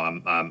 years now.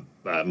 I'm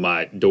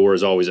my door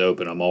is always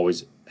open. I'm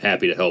always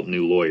happy to help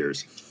new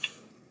lawyers.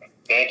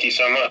 Thank you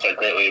so much. I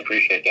greatly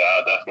appreciate that.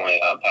 I'll definitely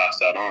pass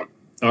that on.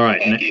 All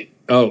right. Thank you.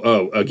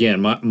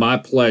 Again, my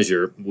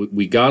pleasure.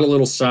 We got a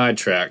little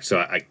sidetracked, so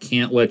I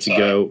can't let you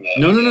go. Sorry.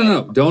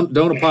 No.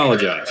 Don't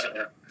apologize.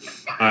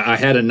 I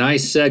had a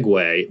nice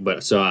segue,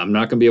 but so I'm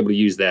not going to be able to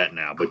use that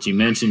now. But you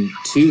mentioned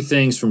two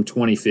things from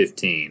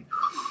 2015.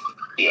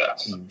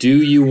 Yes.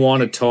 Do you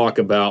want to talk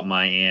about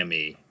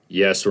Miami?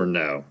 Yes or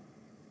no?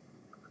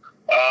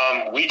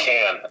 We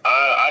can.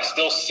 I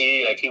still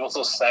see, like, people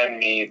still send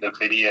me the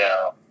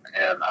video,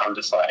 and I'm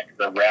just like,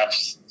 the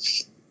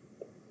refs.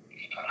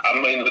 I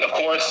mean, of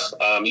course,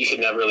 you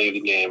should never leave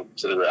the game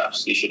to the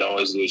refs. You should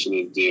always do what you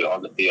need to do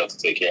on the field to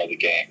take care of the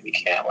game. You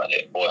can't let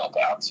it boil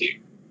down to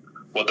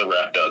what the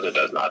ref does or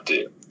does not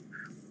do.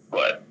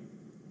 But,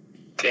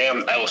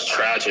 damn, that was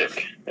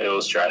tragic. It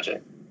was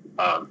tragic.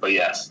 But,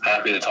 yes,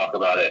 happy to talk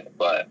about it.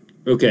 But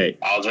okay,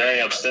 I was very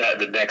upset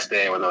the next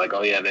day when they're like,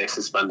 oh, yeah, they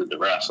suspended the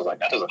refs. I was like,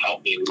 that doesn't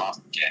help me. We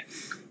lost the game.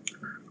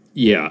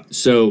 yeah.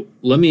 So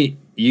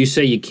you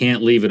say you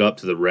can't leave it up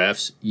to the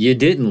refs. You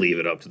didn't leave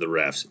it up to the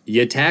refs.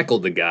 You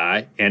tackled the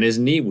guy, and his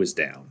knee was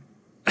down.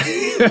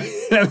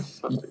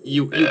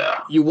 you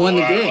won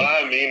the game.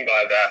 What I mean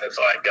by that is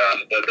like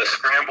the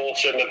scramble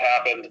shouldn't have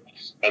happened,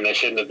 and they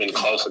shouldn't have been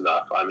close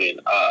enough. I mean,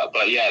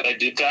 but yeah, they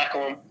did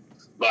tackle him.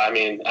 But I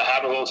mean, it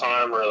happened all the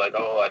time where like,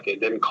 oh, like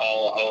it didn't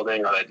call a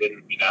holding or they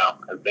didn't,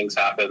 and things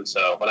happen.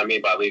 So what I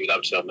mean by leave it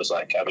up to them is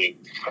like, I mean,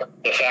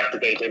 the fact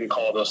that they didn't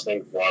call those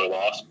things why we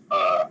lost.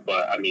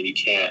 But I mean, you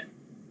can't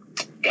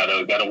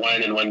gotta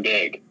win and win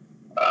big,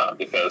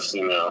 because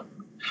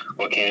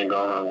what can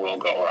go wrong will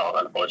go wrong,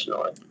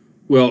 unfortunately.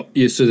 Well,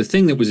 yeah, so the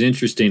thing that was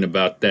interesting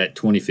about that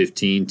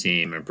 2015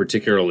 team, and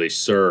particularly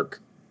Cirque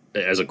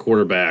as a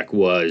quarterback,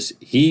 was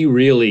he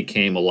really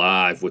came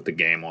alive with the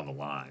game on the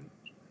line.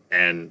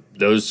 And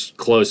those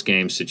close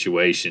game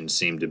situations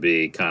seemed to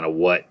be kind of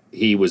what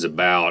he was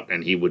about,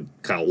 and he would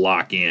kind of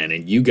lock in.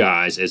 And you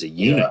guys as a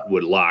unit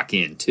would lock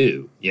in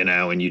too,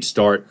 and you'd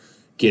start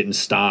getting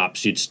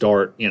stops. You'd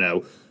start,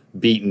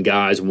 beating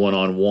guys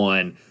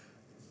one-on-one.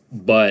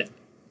 But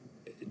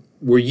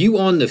were you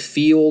on the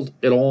field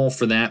at all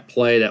for that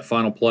play, that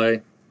final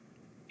play?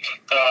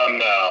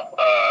 No,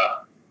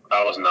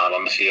 I was not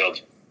on the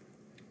field.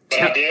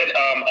 But I did.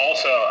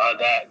 Also,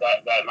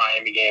 that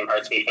Miami game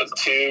hurts me because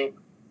two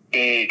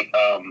big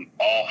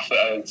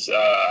offense.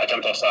 I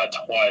jumped offside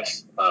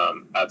twice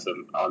on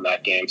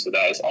that game, so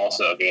that is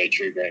also very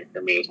triggering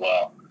for me as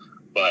well.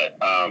 But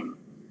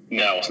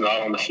no, it's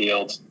not on the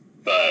field.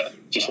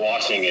 But just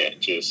watching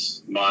it,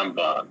 just mind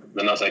blown.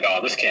 Then I was like,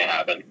 oh, this can't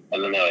happen.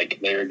 And then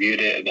they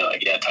reviewed it, and they're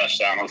like, yeah,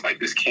 touchdown. I was like,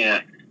 this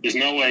can't. There's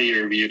no way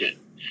you reviewed it.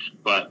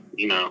 But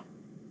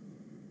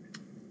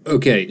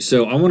Okay,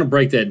 so I want to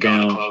break that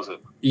down. Close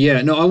it.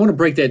 Yeah, no, I want to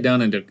break that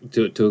down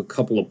into a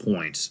couple of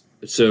points.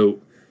 So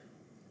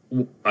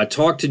I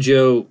talked to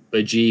Joe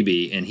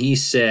Ajibi, and he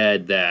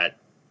said that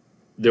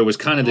there was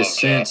kind of this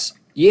sense.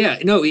 Yeah,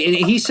 no, and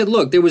he said,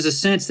 look, there was a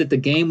sense that the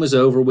game was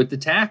over with the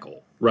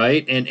tackle,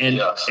 right? And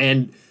Yes.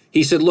 and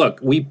he said, look,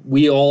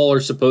 we all are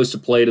supposed to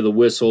play to the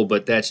whistle,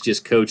 but that's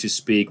just coaches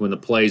speak. When the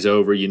play's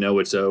over,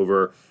 it's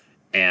over,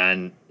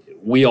 and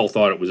we all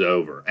thought it was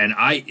over. And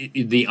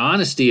the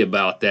honesty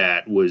about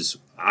that was,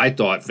 I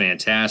thought,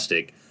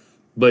 fantastic.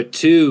 But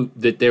two,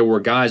 that there were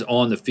guys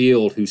on the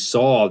field who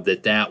saw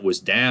that was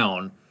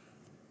down.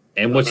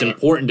 And what's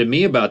important to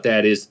me about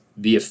that is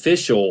the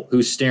official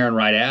who's staring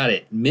right at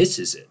it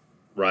misses it,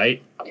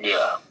 right?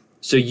 Yeah.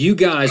 So you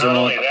guys Not are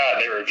only that,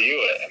 they review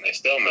it and they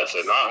still miss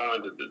it. Not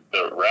only did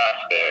the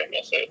ref there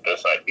miss it,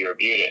 it's like you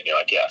reviewed it and you're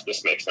like, yes,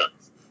 this makes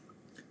sense.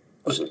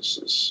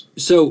 It's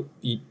so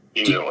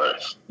even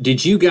worse.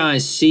 Did you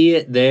guys see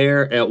it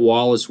there at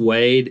Wallace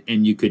Wade,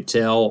 and you could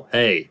tell,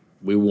 hey,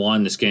 we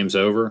won, this game's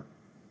over?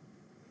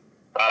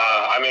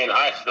 I mean,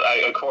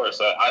 of course,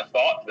 I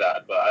thought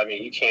that, but I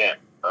mean, you can't.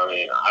 I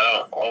mean,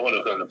 I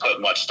wouldn't have put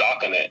much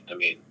stock in it. I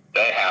mean,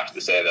 they have to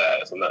say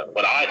that.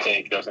 What I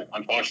think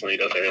unfortunately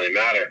doesn't really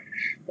matter.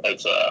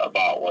 It's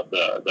about what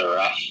the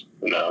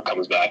ref,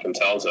 comes back and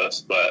tells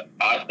us. But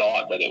I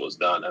thought that it was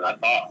done, and I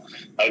thought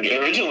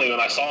originally when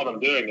I saw them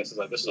doing this,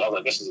 I was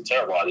like, this is a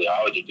terrible idea.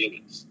 How would you do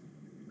this?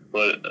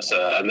 But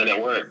and then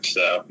it worked.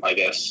 So I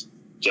guess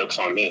joke's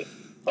on me.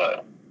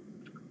 But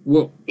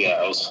well,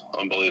 yeah, it was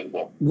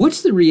unbelievable.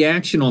 What's the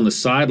reaction on the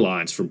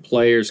sidelines from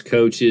players,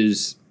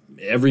 coaches,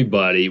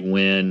 everybody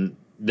when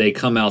they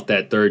come out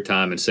that third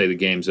time and say the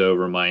game's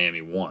over,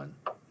 Miami won?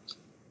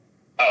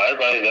 Oh,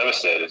 everybody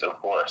devastated, of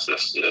course.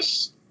 It's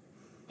just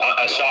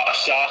a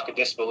shock, a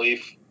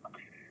disbelief,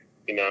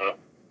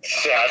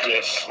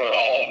 sadness,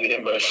 all of the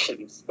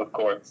emotions, of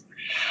course.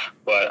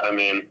 But, I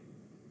mean,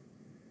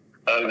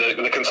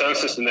 The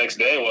consensus the next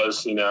day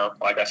was,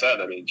 like I said,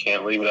 you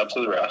can't leave it up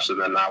to the refs,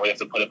 and then now we have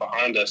to put it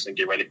behind us and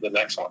get ready for the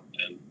next one.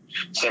 And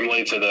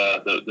similarly to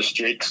the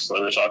streaks that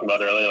we were talking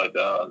about earlier, like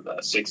the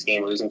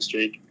 6-game losing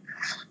streak,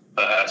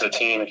 as a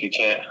team, if you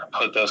can't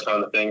put those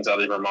kind of things out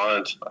of your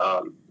mind,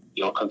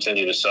 you'll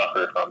continue to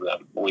suffer from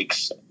them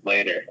weeks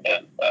later,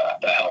 and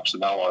that helps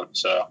no one.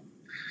 So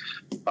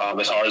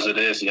as hard as it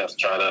is, you have to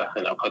try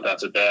to put that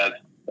to bed.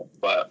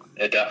 But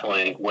it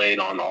definitely weighed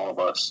on all of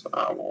us.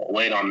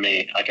 Weighed on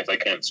me. I guess I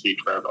can't speak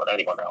for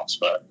anyone else,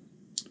 but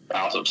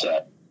I was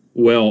upset.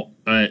 Well,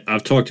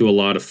 I've talked to a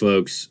lot of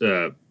folks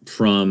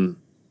from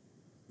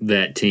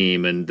that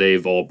team, and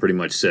they've all pretty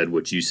much said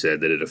what you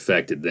said, that it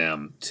affected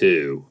them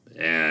too,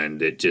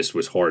 and it just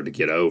was hard to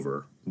get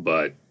over.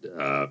 But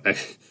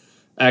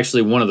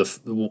actually, one of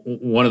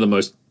the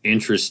most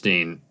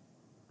interesting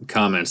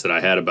comments that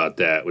I had about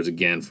that was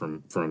again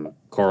from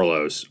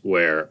Carlos,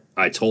 where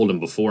I told him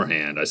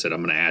beforehand, I said,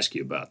 I'm going to ask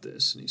you about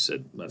this. And he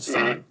said, that's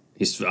fine.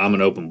 I'm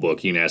an open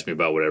book. You can ask me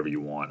about whatever you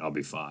want. I'll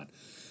be fine.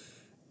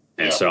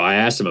 And so I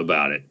asked him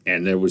about it,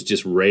 and there was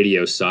just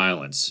radio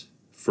silence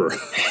for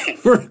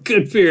for a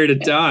good period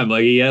of time.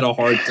 Like, he had a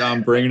hard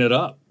time bringing it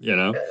up,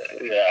 Yeah.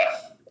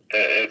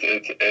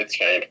 It's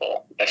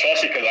painful,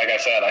 especially because, like I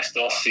said, I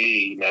still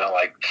see,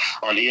 like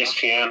on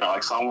ESPN,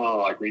 like someone will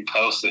like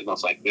repost it, and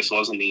it's like, this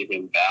wasn't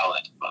even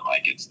valid, but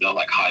like it's still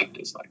like hyped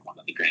as like one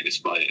of the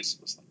greatest plays.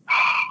 It's like,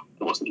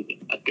 it wasn't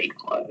even a good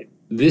play.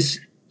 This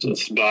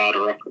just bad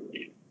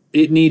referee.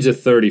 It needs a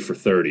 30 for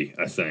 30,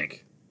 I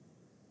think.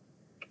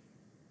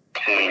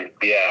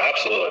 Yeah,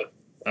 absolutely.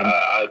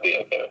 I'd be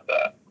okay with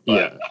that.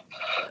 But,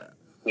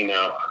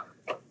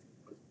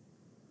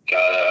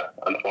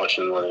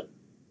 unfortunately,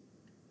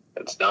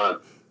 it's done.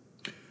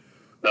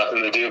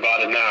 Nothing to do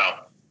about it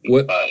now.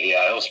 What? But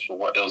yeah, it was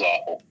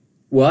awful.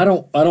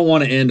 Well, I don't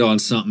want to end on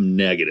something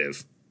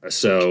negative.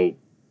 So,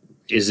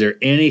 is there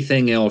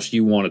anything else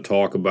you want to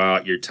talk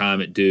about? Your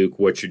time at Duke,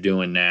 what you're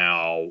doing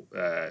now,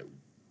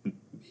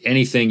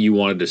 anything you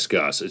want to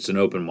discuss? It's an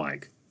open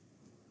mic.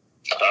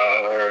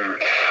 I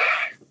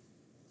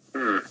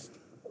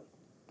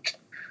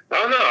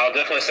don't know. I'll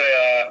definitely say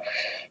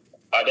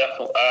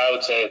I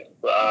would say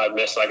I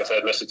miss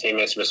the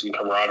teammates, missing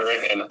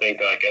camaraderie, and I think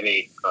like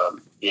any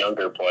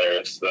younger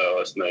players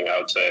listening, I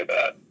would say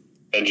that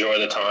enjoy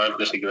the time,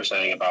 just like you were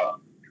saying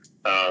about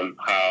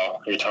how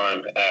your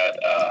time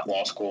at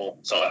law school.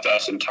 So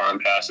as some time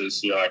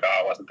passes, you're like,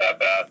 oh, it wasn't that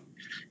bad.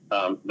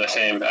 The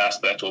same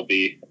aspect will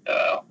be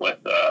with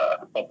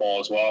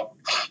football as well.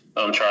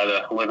 Try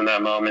to live in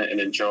that moment and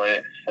enjoy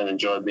it, and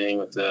enjoy being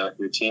with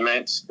your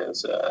teammates,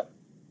 because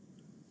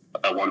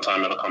at one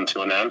time it'll come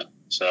to an end.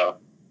 So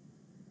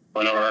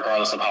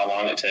regardless of how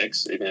long it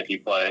takes, even if you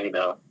play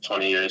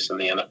 20 years in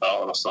the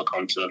NFL, it'll still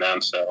come to an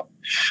end. So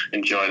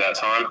enjoy that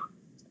time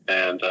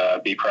and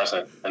be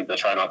present, and to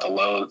try not to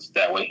loathe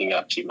that waking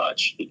up too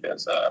much,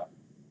 because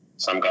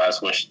some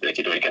guys wish they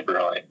could wake up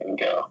early and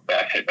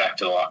head back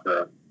to the locker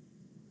room.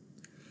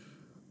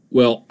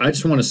 Well, I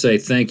just want to say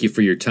thank you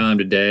for your time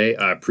today.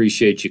 I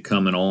appreciate you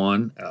coming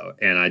on,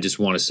 and I just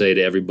want to say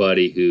to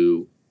everybody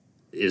who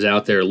is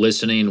out there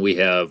listening, we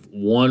have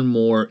one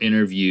more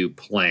interview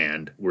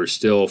planned. We're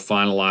still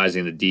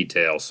finalizing the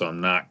details, so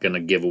I'm not going to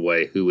give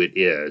away who it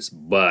is,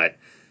 but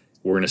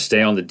we're going to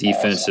stay on the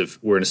defensive.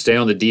 We're going to stay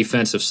on the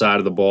defensive side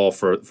of the ball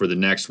for the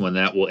next one.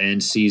 That will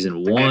end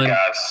season 1. Good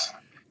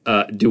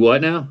guys. Do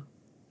what now?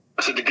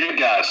 I said the good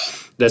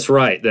guys. That's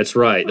right. That's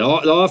right.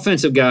 The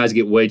offensive guys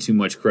get way too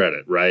much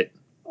credit, right?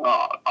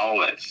 Oh,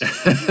 always.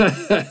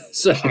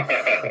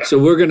 So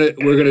we're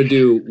gonna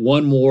do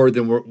one more.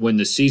 Then when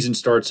the season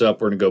starts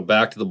up, we're gonna go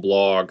back to the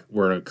blog.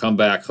 We're gonna come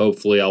back.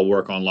 Hopefully, I'll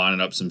work on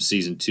lining up some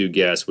season 2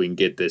 guests. We can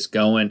get this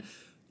going.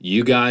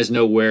 You guys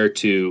know where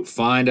to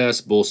find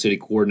us.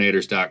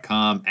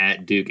 BullCityCoordinators.com,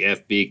 at Duke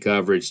FB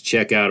coverage.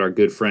 Check out our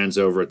good friends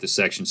over at the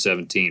Section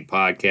 17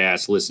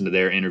 podcast. Listen to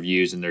their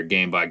interviews and their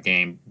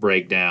game-by-game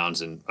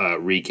breakdowns and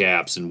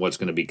recaps and what's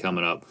going to be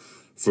coming up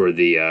for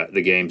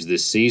the games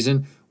this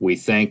season. We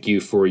thank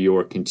you for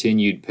your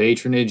continued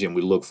patronage, and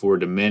we look forward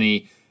to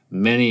many,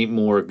 many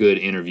more good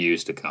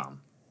interviews to come.